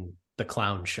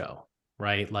clown show,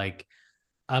 right? Like,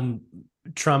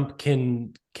 Trump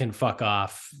can fuck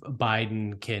off.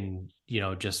 Biden can,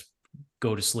 just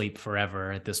go to sleep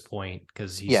forever at this point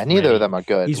because he's neither of them are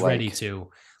good. He's ready to,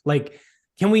 like,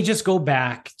 can we just go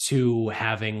back to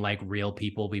having like real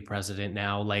people be president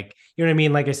now? Like, you know what I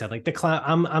mean? Like I said, like the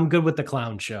clown, I'm good with the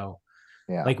clown show.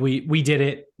 Yeah. Like we did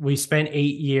it. We spent 8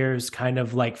 years kind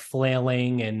of like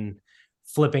flailing and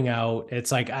flipping out.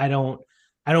 It's like, I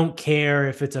don't care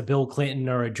if it's a Bill Clinton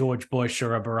or a George Bush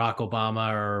or a Barack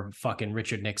Obama or fucking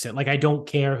Richard Nixon. Like, I don't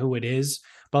care who it is,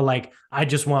 but like, I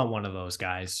just want one of those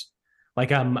guys.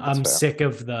 Like, I'm sick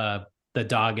of the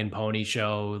dog and pony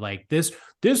show. Like, this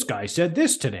guy said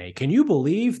this today. Can you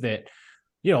believe that,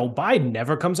 Biden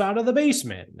never comes out of the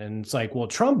basement? And it's like, well,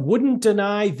 Trump wouldn't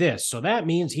deny this, so that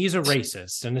means he's a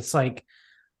racist. And it's like,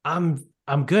 I'm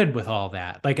good with all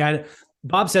that. Like,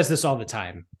 Bob says this all the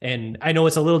time, and I know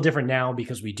it's a little different now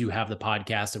because we do have the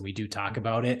podcast and we do talk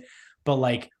about it. But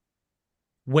like,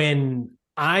 when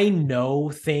I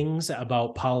know things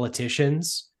about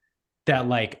politicians that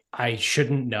like I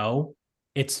shouldn't know,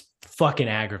 it's fucking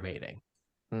aggravating.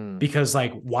 Because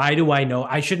like, why do I know?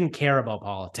 I shouldn't care about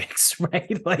politics,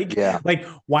 right? Like, like,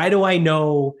 why do I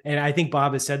know? And I think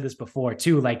Bob has said this before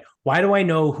too. Like, why do I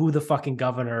know who the fucking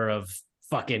governor of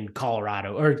fucking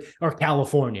Colorado or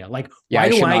California? Like, yeah,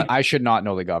 I should not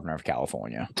know the governor of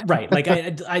California. Right. Like,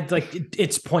 I like,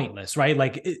 it's pointless, right?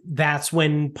 Like, that's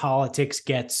when politics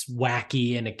gets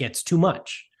wacky and it gets too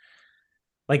much.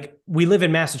 Like, we live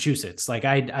in Massachusetts. Like,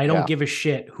 I don't give a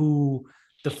shit who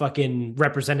the fucking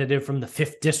representative from the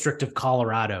 5th district of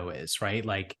Colorado is, right?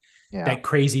 Like, that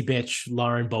crazy bitch,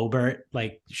 Lauren Boebert,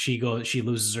 like, she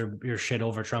loses her shit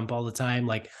over Trump all the time.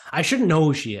 Like, I shouldn't know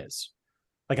who she is.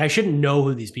 Like, I shouldn't know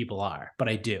who these people are, but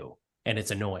I do. And it's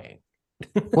annoying.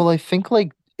 Well, I think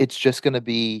like it's just going to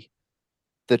be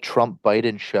the Trump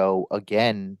Biden show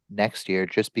again next year,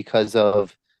 just because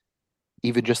of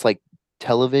even just like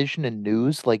television and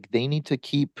news. Like, they need to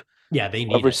keep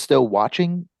whoever's still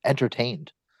watching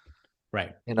entertained.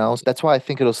 Right. That's why I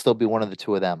think it'll still be one of the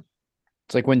two of them.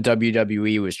 It's like when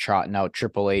WWE was trotting out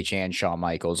Triple H and Shawn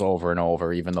Michaels over and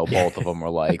over, even though both of them were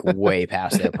like way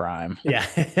past their prime. Yeah.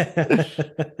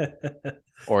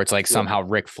 Or it's like somehow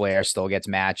Ric Flair still gets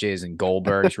matches and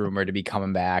Goldberg's rumored to be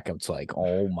coming back. It's like,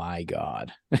 oh my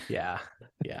God. Yeah.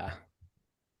 Yeah.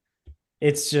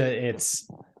 It's just,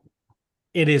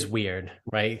 it is weird,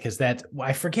 right? Because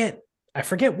I forget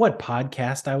what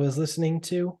podcast I was listening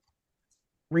to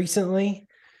recently.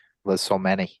 There's so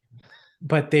many.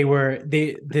 But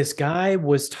this guy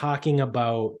was talking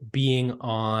about being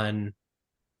on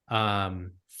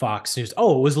Fox News.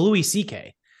 Oh, it was Louis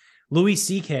C.K. Louis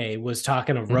C.K. was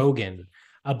talking to Rogan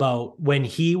about when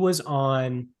he was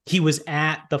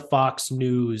at the Fox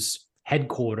News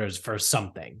headquarters for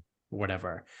something,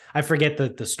 whatever. I forget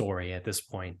the story at this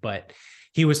point, but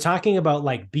he was talking about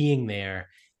like being there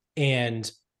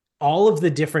and all of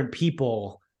the different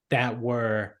people that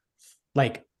were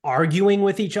like arguing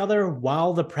with each other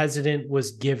while the president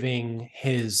was giving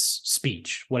his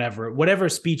speech, whatever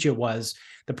speech it was.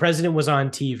 The president was on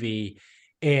TV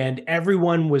and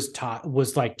everyone was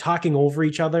like talking over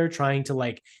each other, trying to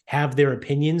like have their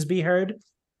opinions be heard.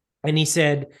 And he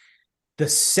said the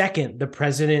second the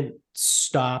president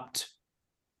stopped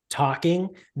talking,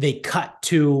 they cut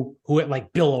to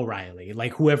like Bill O'Reilly,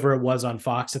 like whoever it was on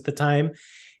Fox at the time.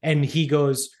 And he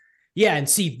goes, yeah, and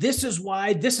see, this is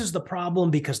the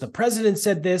problem, because the president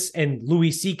said this. And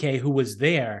Louis C.K., who was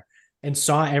there and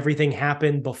saw everything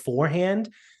happen beforehand,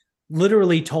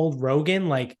 literally told Rogan,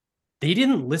 like, they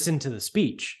didn't listen to the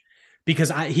speech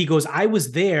because he goes, I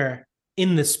was there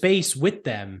in the space with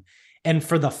them. And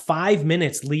for the 5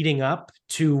 minutes leading up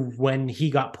to when he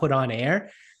got put on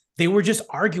air, they were just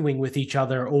arguing with each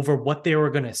other over what they were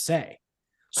going to say.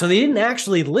 So they didn't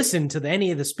actually listen to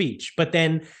any of the speech, but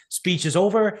then speech is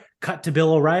over, cut to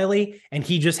Bill O'Reilly, and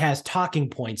he just has talking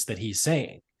points that he's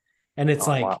saying. And it's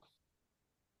wow.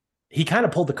 He kind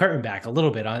of pulled the curtain back a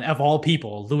little bit on, of all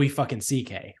people, Louis fucking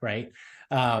CK, right?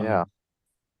 Yeah.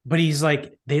 But he's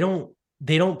like, they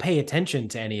don't pay attention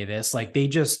to any of this. Like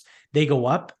they go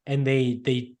up and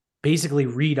they basically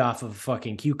read off of a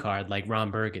fucking cue card like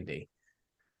Ron Burgundy.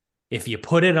 If you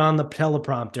put it on the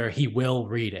teleprompter, he will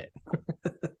read it.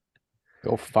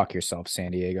 Go fuck yourself,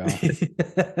 San Diego.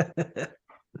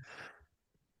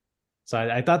 So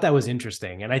I thought that was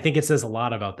interesting. And I think it says a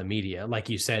lot about the media. Like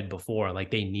you said before, like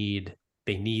they need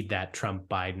that Trump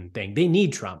Biden thing. They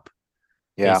need Trump.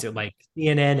 Yeah. Basically, like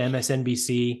CNN,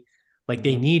 MSNBC, like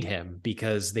they need him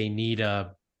because they need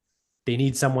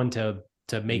someone to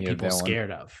make people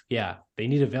scared of. Yeah. They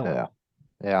need a villain. Yeah.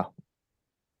 Yeah.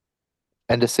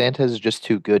 And DeSantis is just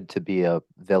too good to be a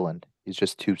villain. He's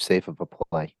just too safe of a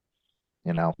play,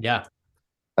 you know? Yeah.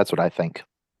 That's what I think.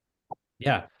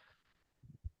 Yeah.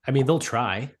 I mean, they'll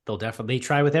try. They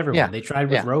try with everyone. Yeah. They tried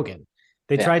with Rogan.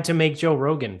 They tried to make Joe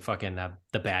Rogan fucking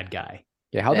the bad guy.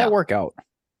 Yeah. How'd that work out?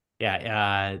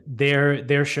 Yeah.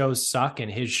 Their shows suck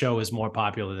and his show is more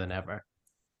popular than ever.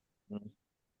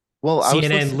 Well,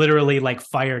 CNN literally like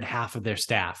fired half of their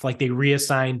staff. Like they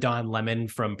reassigned Don Lemon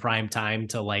from prime time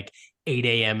to like 8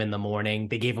 a.m. in the morning.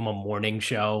 They gave him a morning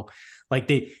show. Like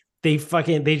they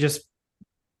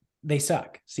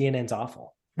suck. CNN's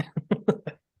awful.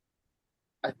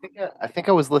 I think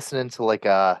I was listening to like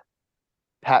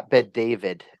Pat Bet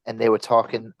David, and they were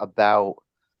talking about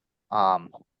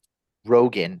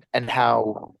Rogan and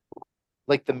how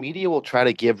like the media will try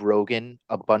to give Rogan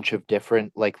a bunch of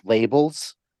different like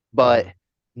labels, but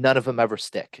none of them ever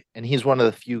stick. And he's one of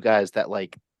the few guys that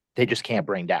like they just can't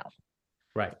bring down.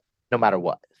 Right. No matter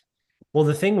what. Well,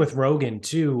 the thing with Rogan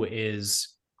too is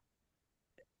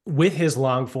with his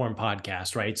long form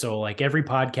podcast, right? So like every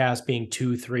podcast being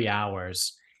 2-3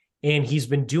 hours, and he's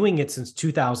been doing it since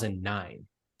 2009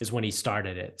 is when he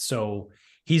started it. So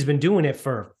he's been doing it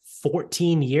for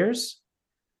 14 years.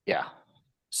 Yeah.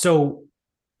 So,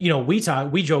 you know, we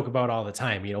joke about all the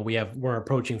time, you know, we're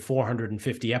approaching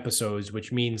 450 episodes,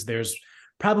 which means there's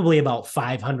probably about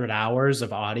 500 hours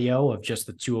of audio of just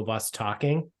the two of us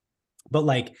talking. But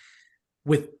like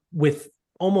with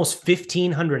almost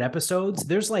 1,500 episodes,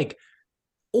 there's like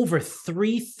over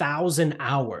 3,000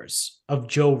 hours of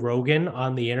Joe Rogan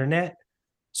on the internet.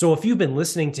 So if you've been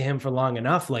listening to him for long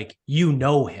enough, like, you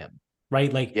know him,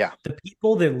 right? Like the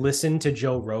people that listen to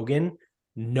Joe Rogan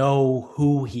know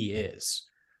who he is.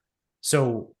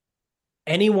 So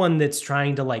anyone that's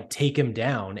trying to like take him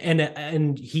down,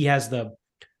 and he has the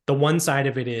one side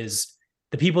of it is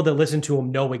the people that listen to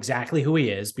him know exactly who he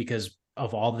is because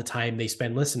of all the time they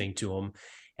spend listening to him.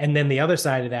 And then the other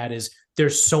side of that is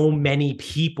there's so many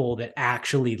people that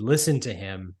actually listen to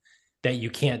him that you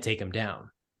can't take him down.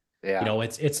 Yeah. You know,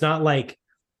 it's not like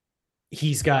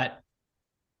he's got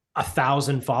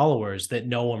 1,000 followers that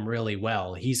know him really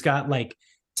well. He's got like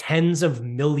tens of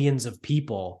millions of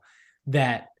people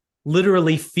that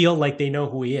literally feel like they know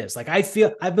who he is. Like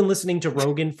I've been listening to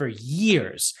Rogan for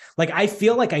years. Like I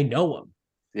feel like I know him.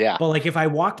 Yeah. But like if I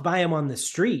walked by him on the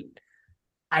street,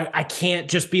 I can't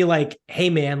just be like, hey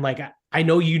man, like I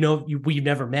know we've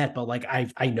never met, but like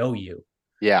I know you.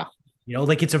 Yeah. You know,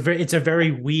 like it's a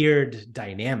very weird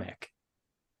dynamic.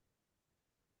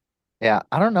 Yeah,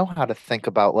 I don't know how to think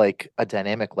about like a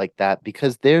dynamic like that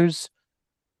because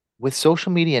with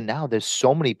social media now, there's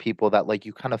so many people that like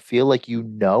you kind of feel like you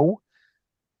know,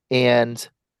 and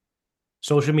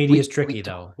social media is tricky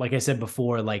though. Like I said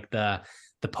before, like the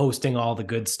posting all the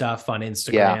good stuff on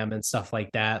Instagram and stuff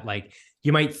like that. Like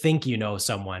you might think you know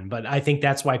someone, but I think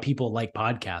that's why people like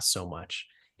podcasts so much.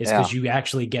 Is because you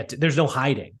actually there's no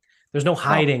hiding. There's no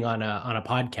hiding on a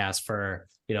podcast for,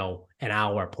 you know, an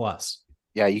hour plus.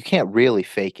 Yeah, you can't really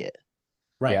fake it.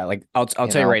 Right. Yeah, like I'll tell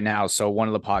you right now. So one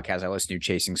of the podcasts I listen to,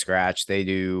 Chasing Scratch, they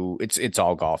do it's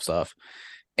all golf stuff.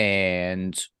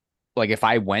 And like if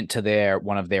I went to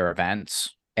one of their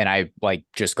events and I like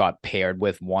just got paired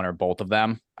with one or both of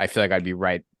them, I feel like I'd be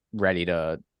ready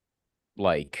to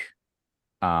like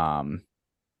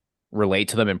relate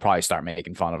to them and probably start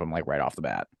making fun of them like right off the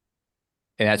bat.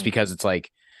 And that's because it's like,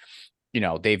 you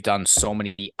know, they've done so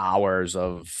many hours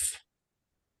of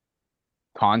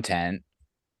content.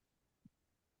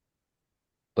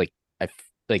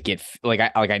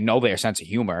 I know their sense of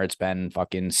humor. It's been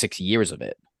fucking 6 years of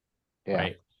it. Yeah.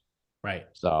 Right.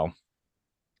 So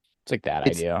it's like that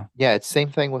It's idea. yeah, it's same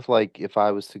thing with like if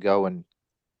I was to go and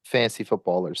fantasy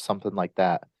football or something like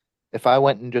that. If I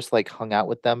went and just like hung out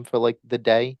with them for like the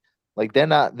day, like they're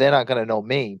not gonna know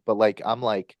me, but like I'm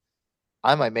like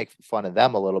I might make fun of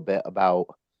them a little bit about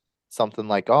something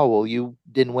like, oh well, you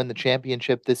didn't win the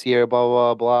championship this year, blah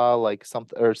blah blah, like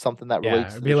something that Yeah.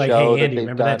 relates It'd to be the like, hey, show that Andy, they've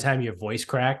remember that done. time your voice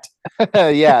cracked?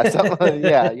 Yeah, something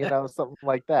yeah, something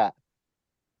like that.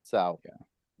 So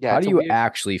yeah, How it's do a you weird.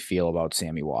 actually feel about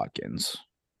Sammy Watkins?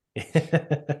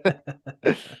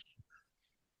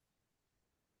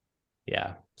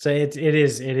 Yeah. So it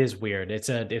is weird. It's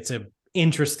a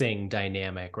interesting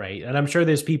dynamic, right? And I'm sure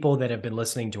there's people that have been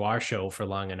listening to our show for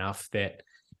long enough that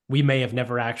we may have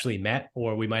never actually met,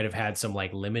 or we might have had some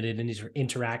like limited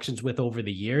interactions with over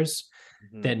the years,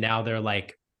 Mhm. that now they're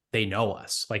like, they know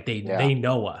us, like they Yeah, they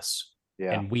know us,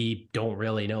 yeah, and we don't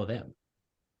really know them.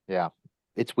 yeah.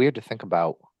 It's weird to think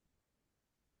about.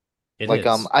 It Like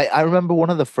is. I remember one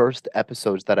of the first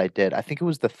episodes that I did. I think it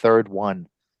was the third one.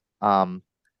 Um,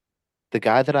 the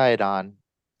guy that I had on,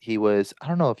 he was, I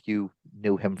don't know if you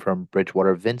knew him from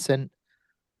Bridgewater, Vincent.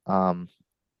 Um,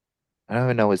 I don't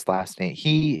even know his last name.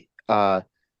 He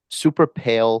super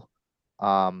pale.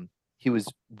 Um, he was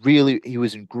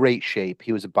in great shape.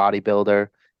 He was a bodybuilder.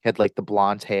 He had like the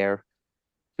blonde hair.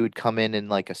 He would come in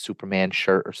like a Superman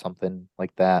shirt or something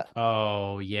like that.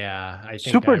 Oh yeah, I think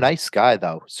Super I nice guy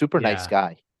though. Super nice yeah,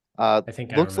 guy. I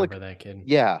think I Looks like remember that kid.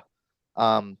 yeah.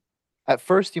 Um, at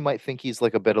first you might think he's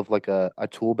like a bit of like a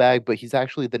tool bag, but he's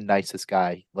actually the nicest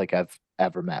guy like I've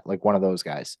ever met, like one of those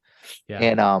guys. Yeah.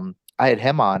 And I had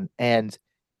him on, and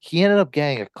he ended up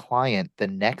getting a client the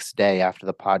next day after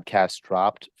the podcast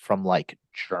dropped from like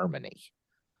Germany.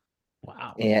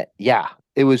 Wow. And yeah,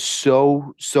 it was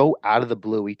so out of the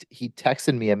blue. He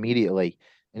texted me immediately,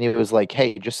 and he was like,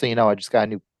 "Hey, just so you know, I just got a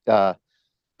new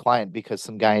client because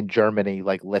some guy in Germany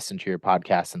like listened to your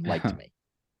podcast and liked me."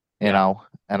 You Yeah. know,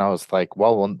 and I was like,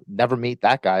 "Well, we'll never meet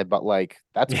that guy, but like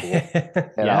that's cool." You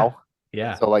Yeah. know,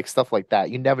 Yeah. so like stuff like that,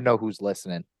 you never know who's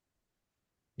listening.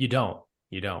 You don't.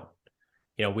 You don't.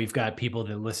 We've got people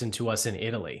that listen to us in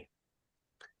Italy,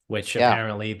 which Yeah,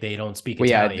 apparently they don't speak Well,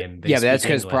 yeah, Italian. They yeah, but that's speak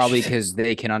because English. probably because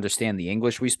they can understand the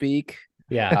English we speak,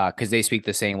 Yeah. because they speak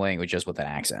the same language just with an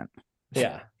accent.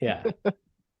 Yeah. Yeah.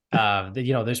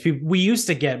 There's people, we used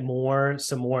to get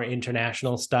some more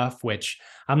international stuff, which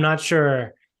I'm not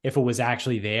sure if it was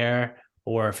actually there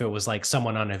or if it was like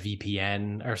someone on a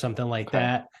VPN or something like okay,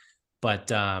 that.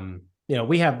 But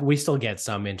we still get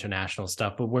some international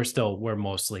stuff, but we're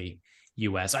mostly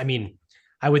US. I mean,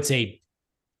 I would say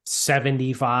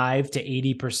 75 to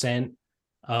 80%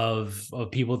 of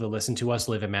people that listen to us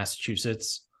live in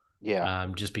Massachusetts. yeah,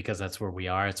 Just because that's where we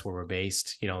are, it's where we're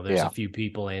based. There's yeah, a few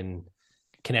people in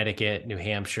Connecticut, New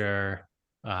Hampshire,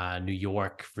 New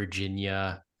York,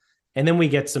 Virginia. And then we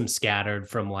get some scattered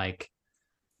from like,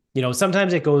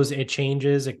 sometimes it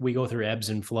changes. Like we go through ebbs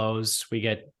and flows. We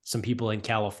get some people in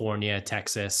California,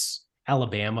 Texas,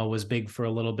 Alabama was big for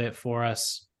a little bit for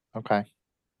us. okay,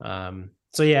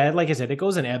 So yeah, like I said, it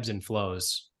goes in ebbs and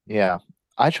flows. yeah.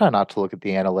 I try not to look at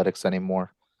the analytics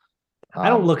anymore. I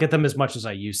don't look at them as much as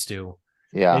I used to.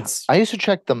 Yeah, It's I used to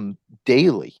check them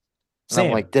daily, and I'm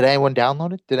same. like, did anyone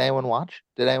download it? Did anyone watch?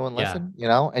 Did anyone Yeah. listen? And you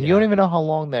don't Yeah. even know how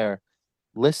long they're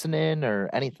listening or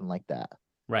anything like that.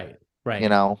 Right. Right.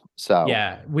 So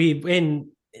Yeah.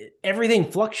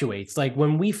 Everything fluctuates. Like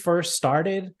when we first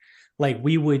started, like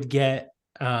we would get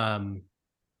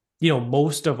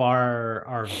most of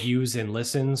our views and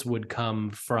listens would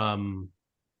come from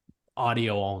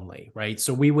audio only, right?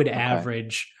 So we would okay,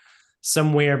 average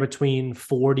somewhere between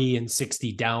 40 and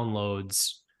 60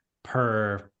 downloads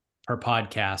per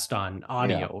podcast on yeah,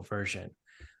 audio version.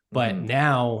 But hmm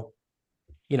now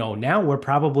we're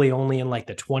probably only in like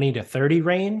the 20 to 30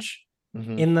 range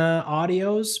hmm in the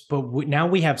audios, but now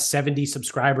we have 70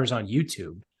 subscribers on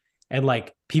YouTube, and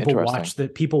like people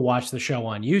interesting. watch the show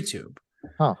on YouTube.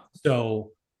 Huh?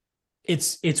 So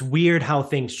it's weird how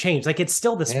things change. Like it's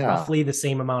still this Yeah, roughly the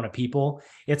same amount of people.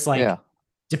 It's like yeah,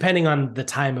 depending on the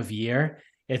time of year,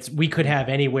 we could mhm, have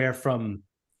anywhere from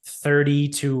 30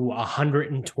 to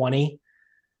 120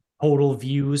 total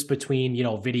views between,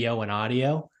 video and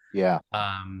audio. yeah,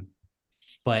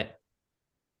 But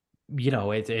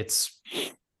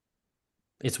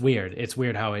it's weird. It's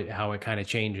weird how it kind of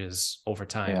changes over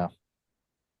time. yeah,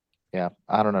 yeah.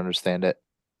 I don't understand it.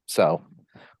 So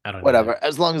I don't whatever. either.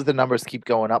 As long as the numbers keep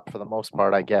going up for the most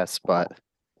part, I guess. But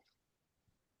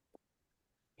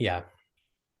Yeah.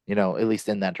 at least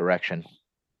in that direction.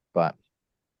 But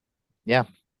yeah,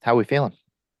 how we feeling?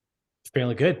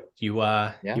 Feeling good. You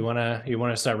Yeah. you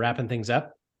wanna start wrapping things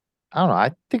up? I don't know.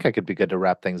 I think I could be good to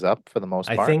wrap things up for the most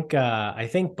part. I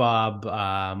think Bob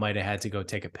might have had to go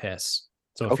take a piss.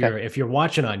 So Okay. if you're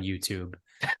watching on YouTube,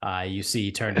 you see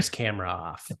he turned his camera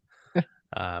off.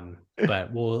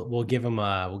 But we'll give him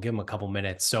a couple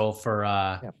minutes. So for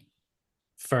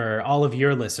all of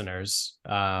your listeners,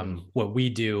 what we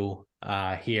do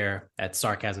here at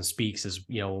Sarcasm Speaks is,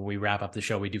 when we wrap up the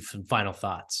show, we do some final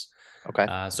thoughts.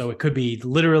 Okay. So it could be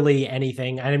literally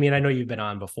anything. I mean, I know you've been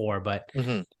on before, but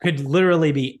could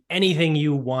literally be anything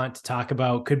you want to talk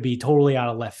about. Could be totally out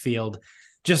of left field.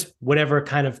 Just whatever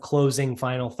kind of closing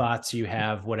final thoughts you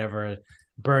have, whatever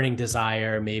burning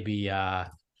desire, maybe,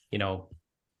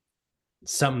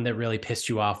 something that really pissed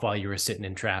you off while you were sitting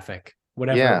in traffic,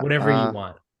 whatever you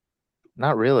want.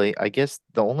 Not really. I guess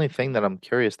the only thing that I'm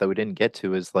curious that we didn't get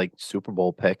to is like Super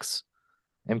Bowl picks.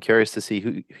 I'm curious to see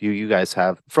who you guys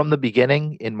have. From the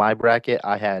beginning in my bracket,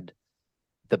 I had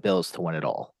the Bills to win it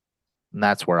all. And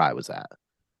that's where I was at.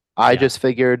 I just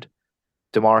figured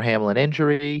DeMar Hamlin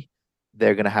injury,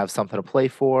 they're going to have something to play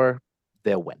for.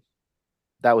 They'll win.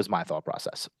 That was my thought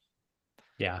process.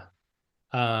 Yeah.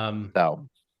 So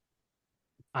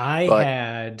I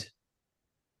had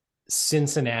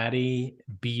Cincinnati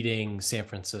beating San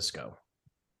Francisco.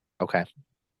 Okay.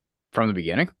 From the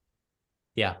beginning?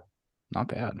 Yeah. Not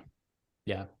bad.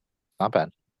 Yeah. Not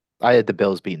bad. I had the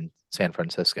Bills beating San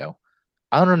Francisco.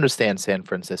 I don't understand San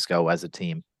Francisco as a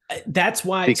team. That's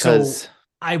why, because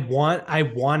I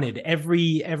wanted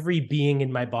every being in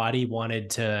my body wanted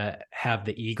to have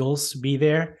the Eagles be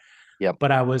there. Yep.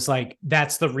 But I was like,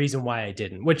 that's the reason why I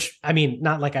didn't, which, I mean,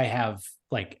 not like I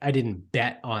didn't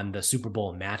bet on the Super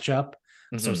Bowl matchup.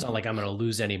 So it's not like I'm going to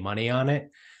lose any money on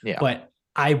it. Yeah. But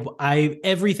I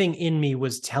everything in me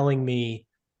was telling me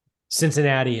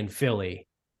Cincinnati and Philly,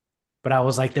 but I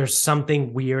was like, there's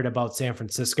something weird about San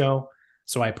Francisco.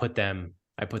 So I put them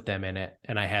in it,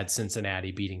 and I had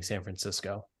Cincinnati beating San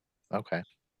Francisco. Okay.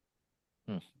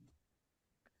 I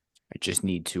just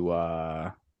need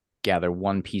to gather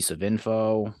one piece of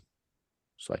info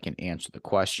so I can answer the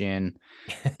question,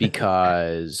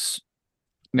 because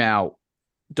now,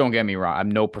 don't get me wrong,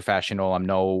 I'm no professional, I'm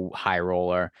no high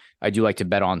roller. I do like to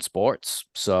bet on sports,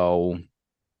 so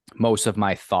most of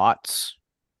my thoughts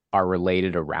are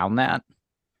related around that,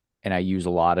 and I use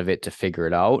a lot of it to figure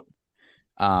it out.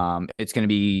 It's going to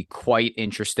be quite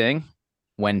interesting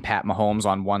when Pat Mahomes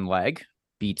on one leg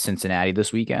beats Cincinnati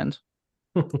this weekend.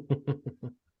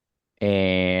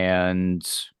 And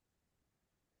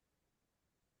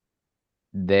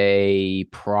they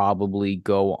probably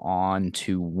go on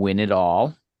to win it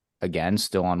all, again,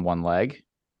 still on one leg,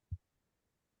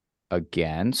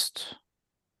 against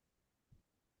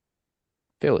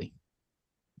Philly.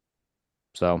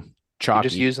 So chalky. You're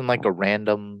just using like a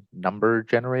random number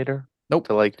generator? Nope.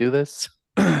 To like do this?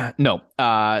 No.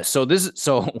 When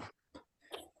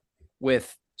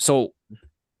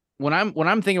I'm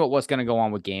thinking about what's going to go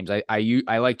on with games, I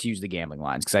like to use the gambling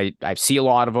lines because I see a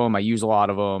lot of them, I use a lot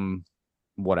of them,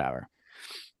 whatever.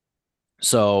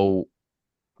 So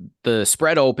the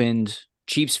spread opened,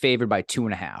 Chiefs favored by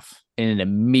 2.5, and it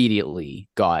immediately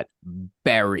got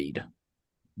buried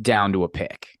down to a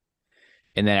pick.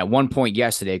 And then at one point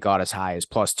yesterday, it got as high as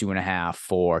plus 2.5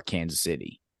 for Kansas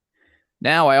City.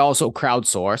 Now I also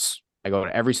crowdsource. I go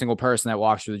to every single person that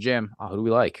walks through the gym. Oh, who do we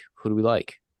like? Who do we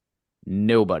like?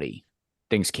 Nobody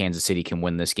thinks Kansas City can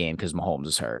win this game because Mahomes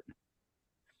is hurt.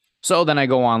 So then I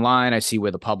go online, I see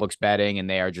where the public's betting, and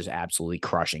they are just absolutely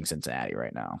crushing Cincinnati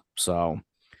right now. So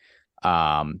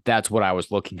that's what I was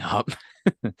looking up.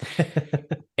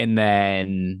 And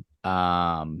then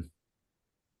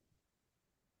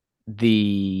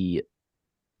the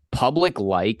public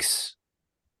likes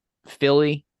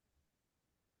Philly.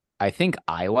 I think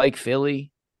I like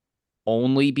Philly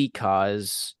only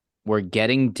because we're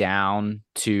getting down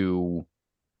to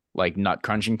like nut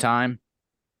crunching time.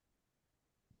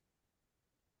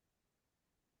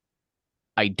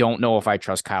 I don't know if I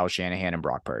trust Kyle Shanahan and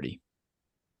Brock Purdy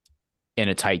in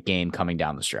a tight game coming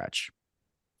down the stretch.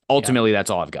 Ultimately,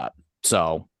 that's all I've got.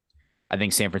 So I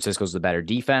think San Francisco's the better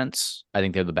defense. I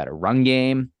think they're the better run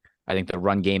game. I think the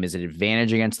run game is an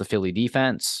advantage against the Philly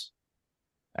defense.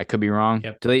 I could be wrong.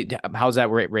 Yep. How's that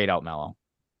rate out, Mello?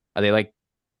 Are they like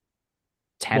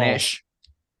 10-ish?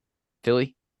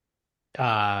 Philly?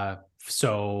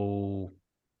 So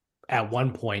at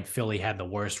one point, Philly had the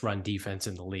worst run defense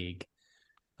in the league.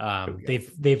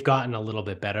 They've gotten a little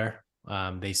bit better.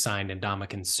 They signed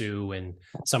Ndamukong Suh, and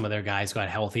some of their guys got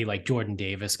healthy. Like Jordan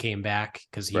Davis came back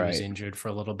because he was injured for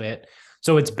a little bit.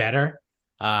 So it's better.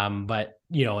 But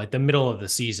at the middle of the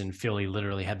season, Philly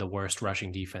literally had the worst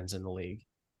rushing defense in the league.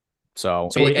 So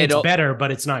it's better,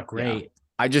 but it's not great.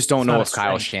 I just don't It's know not if a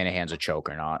Kyle strength. Shanahan's a choke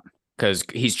or not, because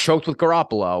he's choked with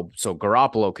Garoppolo, so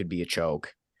Garoppolo could be a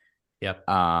choke. Yep.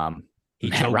 He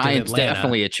Matt choked in Ryan's Atlanta.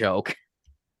 definitely a choke.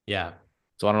 Yeah.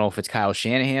 So I don't know if it's Kyle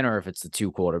Shanahan or if it's the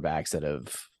two quarterbacks that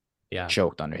have Yeah.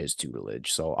 choked under his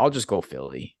tutelage. So I'll just go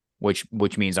Philly, which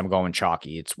means I'm going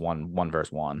chalky. It's one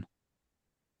versus one.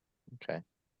 Okay.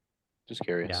 Just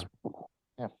curious.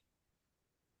 Yeah.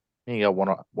 You got one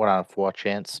out of 4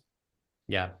 chance.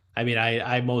 Yeah. I mean,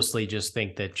 I mostly just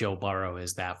think that Joe Burrow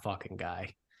is that fucking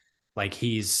guy. Like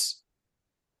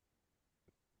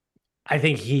I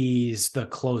think he's the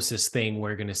closest thing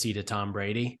we're going to see to Tom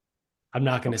Brady. I'm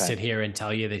not going to sit here and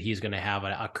tell you that he's going to have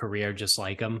a career just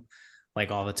like him, like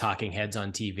all the talking heads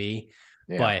on TV.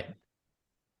 Yeah. But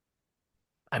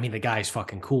I mean, the guy's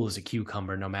fucking cool as a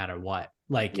cucumber, no matter what.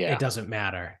 Like, it doesn't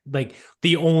matter. Like,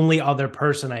 the only other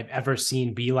person I've ever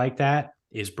seen be like that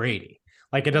is Brady.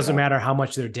 Like, it doesn't matter how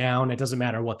much they're down. It doesn't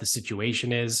matter what the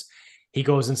situation is. He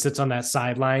goes and sits on that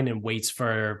sideline and waits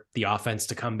for the offense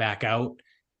to come back out,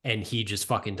 and he just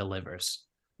fucking delivers.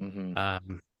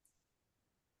 Mm-hmm.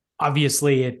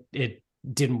 Obviously, it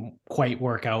didn't quite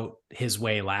work out his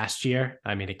way last year.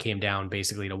 I mean, it came down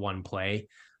basically to one play,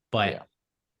 but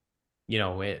you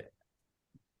know,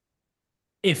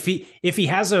 if he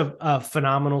has a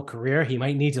phenomenal career, he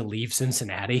might need to leave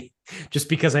Cincinnati just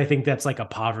because I think that's like a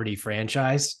poverty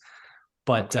franchise.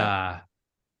 But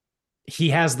he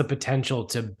has the potential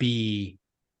to be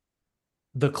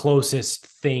the closest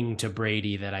thing to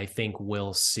Brady that I think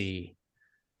we'll see.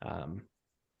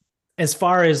 As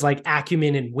far as like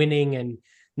acumen and winning and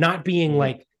not being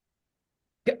like,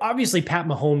 obviously Pat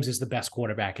Mahomes is the best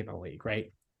quarterback in the league,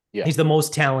 right? Yeah. He's the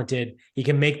most talented. He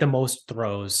can make the most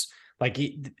throws. Like,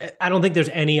 I don't think there's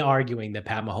any arguing that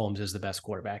Pat Mahomes is the best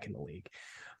quarterback in the league.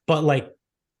 But like,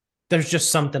 there's just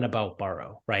something about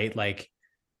Burrow, right? Like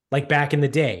back in the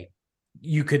day,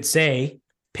 you could say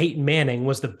Peyton Manning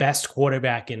was the best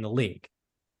quarterback in the league.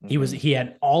 He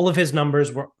had all of his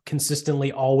numbers were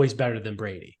consistently always better than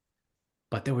Brady.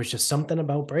 But there was just something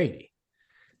about Brady,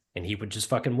 and he would just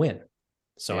fucking win.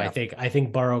 So I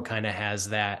think Burrow kind of has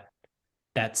that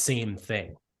same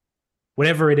thing.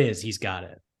 Whatever it is, he's got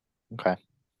it. Okay.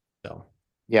 So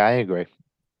yeah, I agree.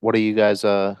 What are you guys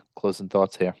closing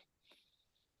thoughts here?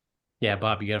 Yeah,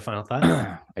 Bob, you got a final thought?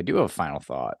 I do have a final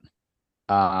thought.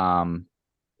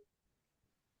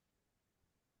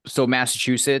 So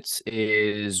Massachusetts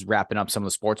is wrapping up some of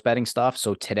the sports betting stuff.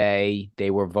 So today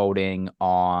they were voting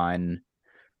on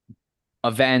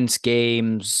events,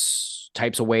 games,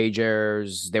 types of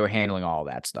wagers. They were handling all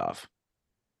that stuff.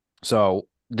 So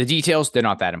the details, they're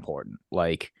not that important.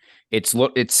 Like it's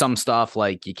some stuff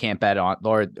like you can't bet on,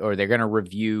 or they're going to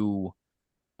review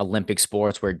Olympic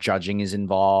sports where judging is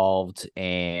involved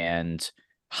and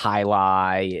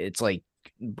highlight. It's like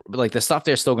the stuff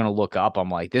they're still going to look up.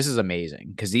 I'm like, this is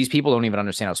amazing because these people don't even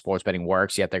understand how sports betting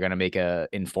works yet. They're going to make a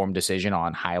informed decision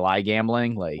on highlight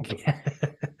gambling. Like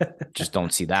just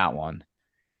don't see that one.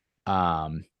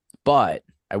 But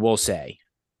I will say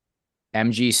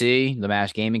MGC, the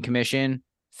Mass Gaming Commission,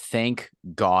 thank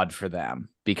God for them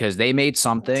because they made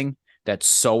something that's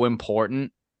so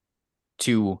important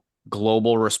to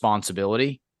global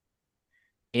responsibility.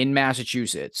 In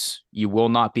Massachusetts, you will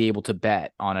not be able to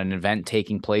bet on an event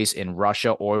taking place in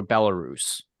Russia or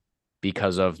Belarus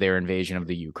because of their invasion of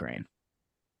the Ukraine.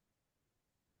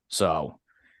 So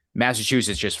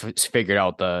Massachusetts just figured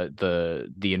out the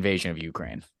invasion of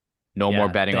Ukraine. No more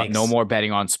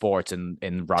betting on sports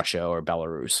in Russia or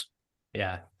Belarus.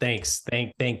 Yeah, thanks.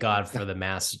 Thank God for the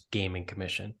Mass Gaming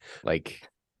Commission. Like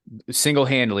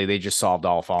single-handedly, they just solved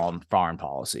all foreign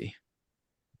policy.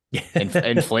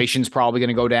 Inflation's probably going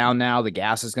to go down now. The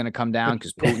gas is going to come down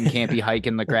because Putin can't be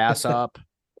hiking the grass up.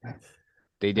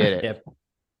 They did it. Yep.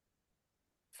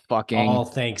 Fucking all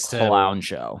thanks to clown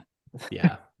show.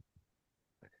 Yeah.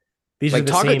 These like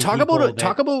are the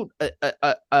talk about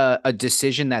a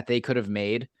decision that they could have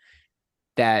made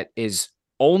that is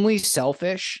only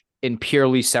selfish and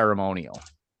purely ceremonial.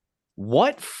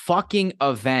 What fucking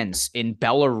events in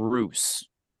Belarus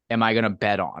am I going to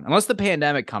bet on? Unless the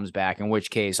pandemic comes back, in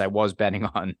which case I was betting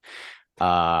on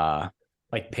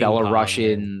like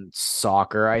Belarusian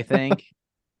soccer, I think.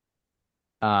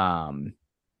 But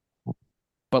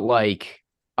like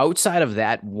outside of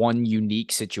that one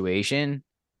unique situation,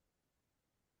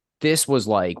 this was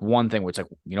like one thing where it's like,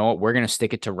 you know what? We're going to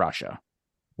stick it to Russia.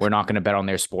 We're not going to bet on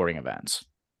their sporting events.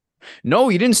 No,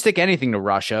 you didn't stick anything to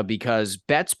Russia because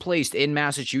bets placed in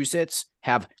Massachusetts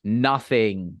have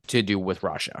nothing to do with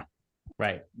Russia.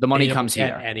 Right. The money comes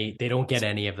here. They don't get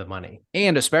any of the money.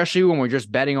 And especially when we're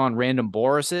just betting on random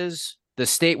Borises, the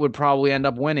state would probably end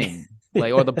up winning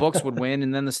Like, or the books would win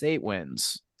and then the state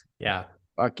wins. Yeah.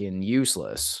 Fucking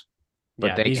useless.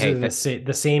 But Yeah, these are the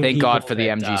same thank people God for the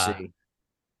MGC.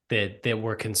 That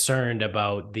were concerned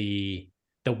about the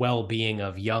well-being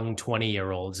of young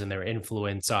 20-year-olds and their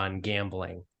influence on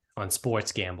gambling, on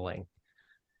sports gambling.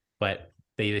 But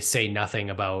they say nothing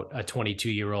about a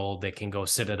 22-year-old that can go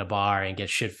sit at a bar and get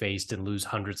shit-faced and lose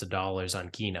hundreds of dollars on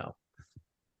Keno.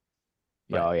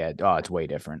 Oh yeah. Oh, it's way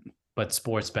different. But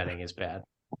sports betting is bad.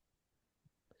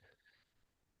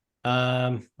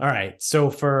 All right. So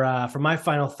for my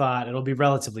final thought, it'll be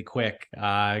relatively quick.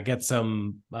 Get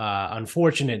some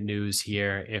unfortunate news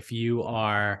here. If you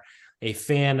are a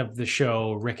fan of the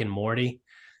show Rick and Morty,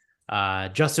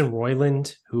 Justin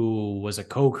Roiland, who was a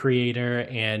co-creator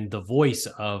and the voice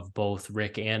of both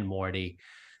Rick and Morty,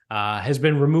 has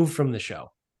been removed from the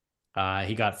show.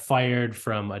 He got fired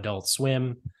from Adult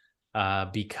Swim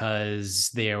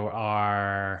because there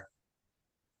are,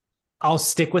 I'll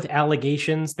stick with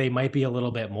allegations. They might be a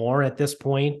little bit more at this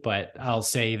point, but I'll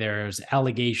say there's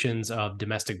allegations of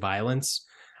domestic violence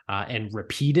and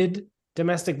repeated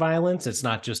domestic violence. It's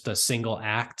not just a single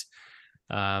act.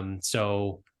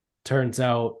 So turns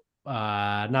out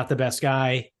not the best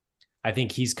guy. I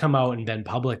think he's come out and been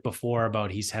public before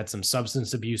about he's had some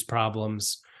substance abuse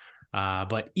problems.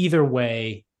 But either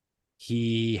way,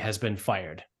 he has been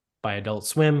fired by Adult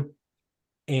Swim,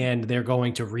 and they're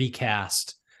going to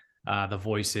recast the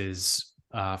voices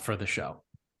for the show.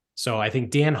 So I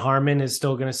think Dan Harmon is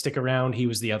still going to stick around. He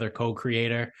was the other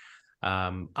co-creator.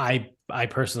 I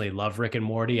personally love Rick and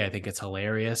Morty. I think it's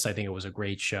hilarious. I think it was a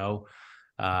great show.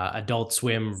 Adult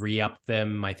Swim re-upped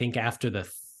them, I think, after the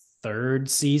third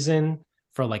season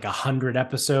for like 100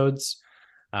 episodes.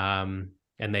 And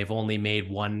they've only made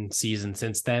one season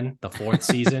since then, the fourth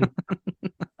season.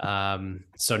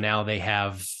 So now they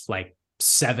have like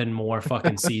 7 more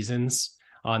fucking seasons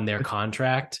on their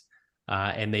contract.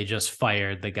 And they just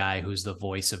fired the guy who's the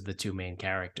voice of the 2 main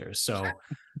characters. So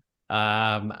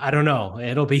I don't know.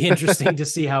 It'll be interesting to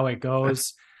see how it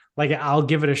goes. Like, I'll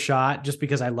give it a shot just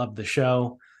because I love the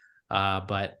show.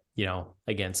 But, you know,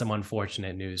 again, some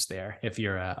unfortunate news there if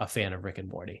you're a fan of Rick and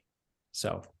Morty.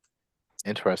 So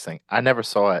interesting. I never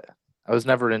saw it. I was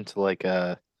never into like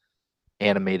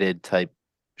animated type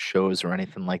shows or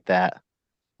anything like that.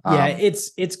 Yeah,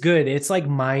 it's good. It's like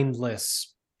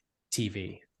mindless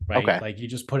TV, right? Okay. Like you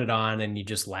just put it on and you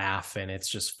just laugh and it's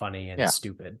just funny and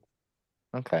stupid.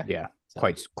 Okay. Yeah.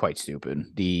 So, quite stupid.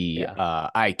 The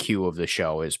IQ of the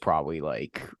show is probably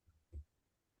like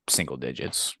single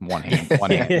digits, one hand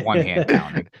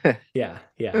counting. Yeah.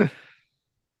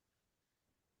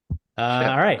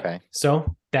 All right. Okay.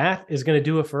 So that is going to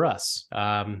do it for us.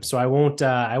 So I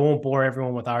won't bore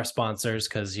everyone with our sponsors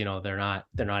because, you know, they're not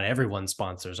everyone's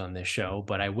sponsors on this show,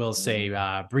 but I will say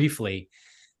briefly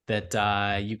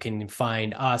that you can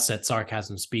find us at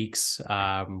Sarcasm Speaks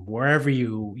wherever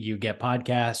you get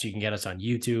podcasts. You can get us on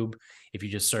YouTube. If you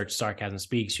just search Sarcasm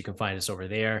Speaks, you can find us over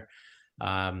there.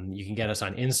 You can get us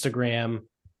on Instagram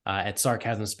at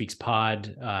Sarcasm Speaks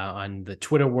Pod, on the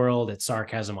Twitter world at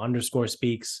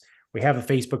Sarcasm_Speaks. We have a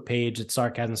Facebook page at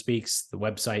Sarcasm Speaks, the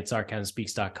website,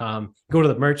 sarcasmspeaks.com. Go to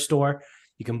the merch store.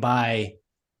 You can buy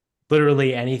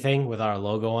literally anything with our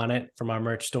logo on it from our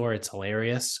merch store. It's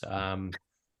hilarious.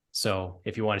 So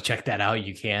if you want to check that out,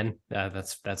 you can.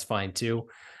 That's fine too.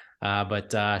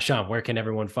 But Sean, where can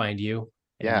everyone find you?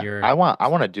 I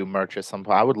want to do merch at some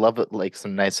point. I would love it, like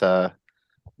some nice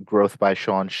Growth by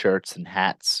Sean shirts and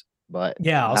hats. But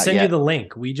yeah, I'll send you the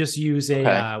link. We just use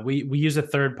we use a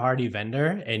third-party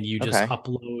vendor, and you just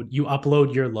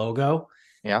upload your logo.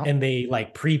 Yeah. And they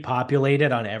like pre-populate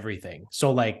it on everything.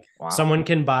 So like someone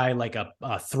can buy like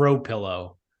a throw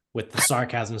pillow with the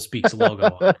Sarcasm Speaks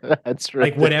logo on it. That's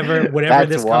right. Like whatever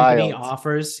this company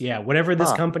offers. Yeah, whatever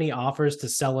this company offers to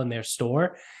sell in their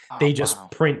store, they just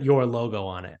print your logo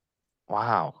on it.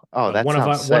 Wow. Oh, that's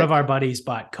one of our buddies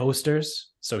bought coasters.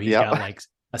 So he's got like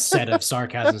a set of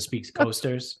Sarcasm Speaks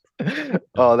coasters.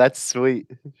 Oh, that's sweet.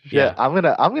 Yeah, I'm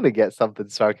gonna get something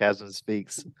Sarcasm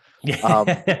Speaks.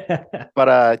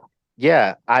 But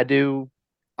yeah, I do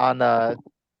on for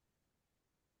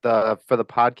the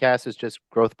podcast is just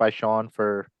Growth by Sean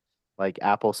for like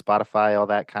Apple, Spotify, all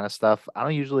that kind of stuff. I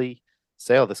don't usually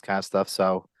say all this kind of stuff,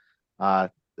 so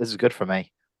this is good for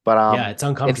me. But yeah, it's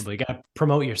uncomfortable. You gotta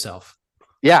promote yourself.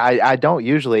 Yeah, I don't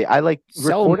usually. I like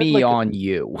sell me like on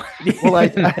you. Well,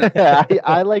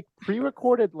 I like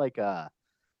pre-recorded like I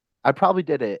probably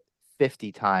did it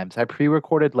 50 times. I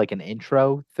pre-recorded like an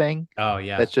intro thing. Oh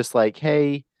yeah. That's just like,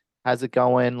 hey, how's it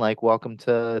going? Like, welcome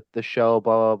to the show,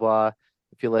 blah blah blah.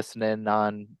 If you're listening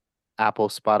on Apple,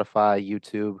 Spotify,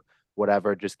 YouTube,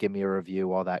 whatever. Just give me a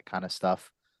review, all that kind of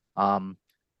stuff.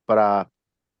 But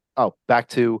back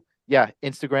to,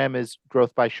 Instagram is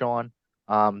Growth by Sean.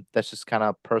 That's just kind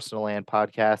of personal and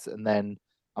podcast. And then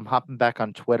I'm hopping back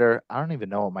on Twitter. I don't even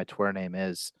know what my Twitter name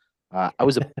is. I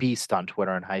was a beast on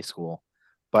Twitter in high school,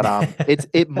 but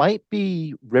it might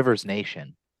be Rivers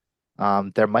Nation.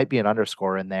 There might be an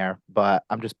underscore in there, but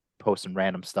I'm just posting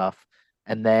random stuff.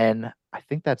 And then I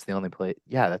think that's the only place.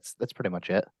 Yeah, that's pretty much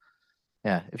it.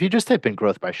 Yeah, if you just type in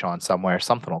Growth by Sean somewhere,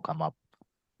 something will come up.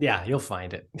 Yeah, you'll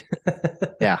find it.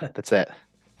 Yeah, that's it.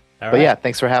 All but right. yeah,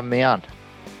 thanks for having me on.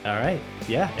 All right.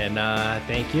 Yeah, and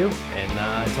thank you.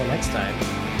 And until next time.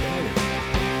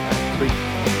 Sweet.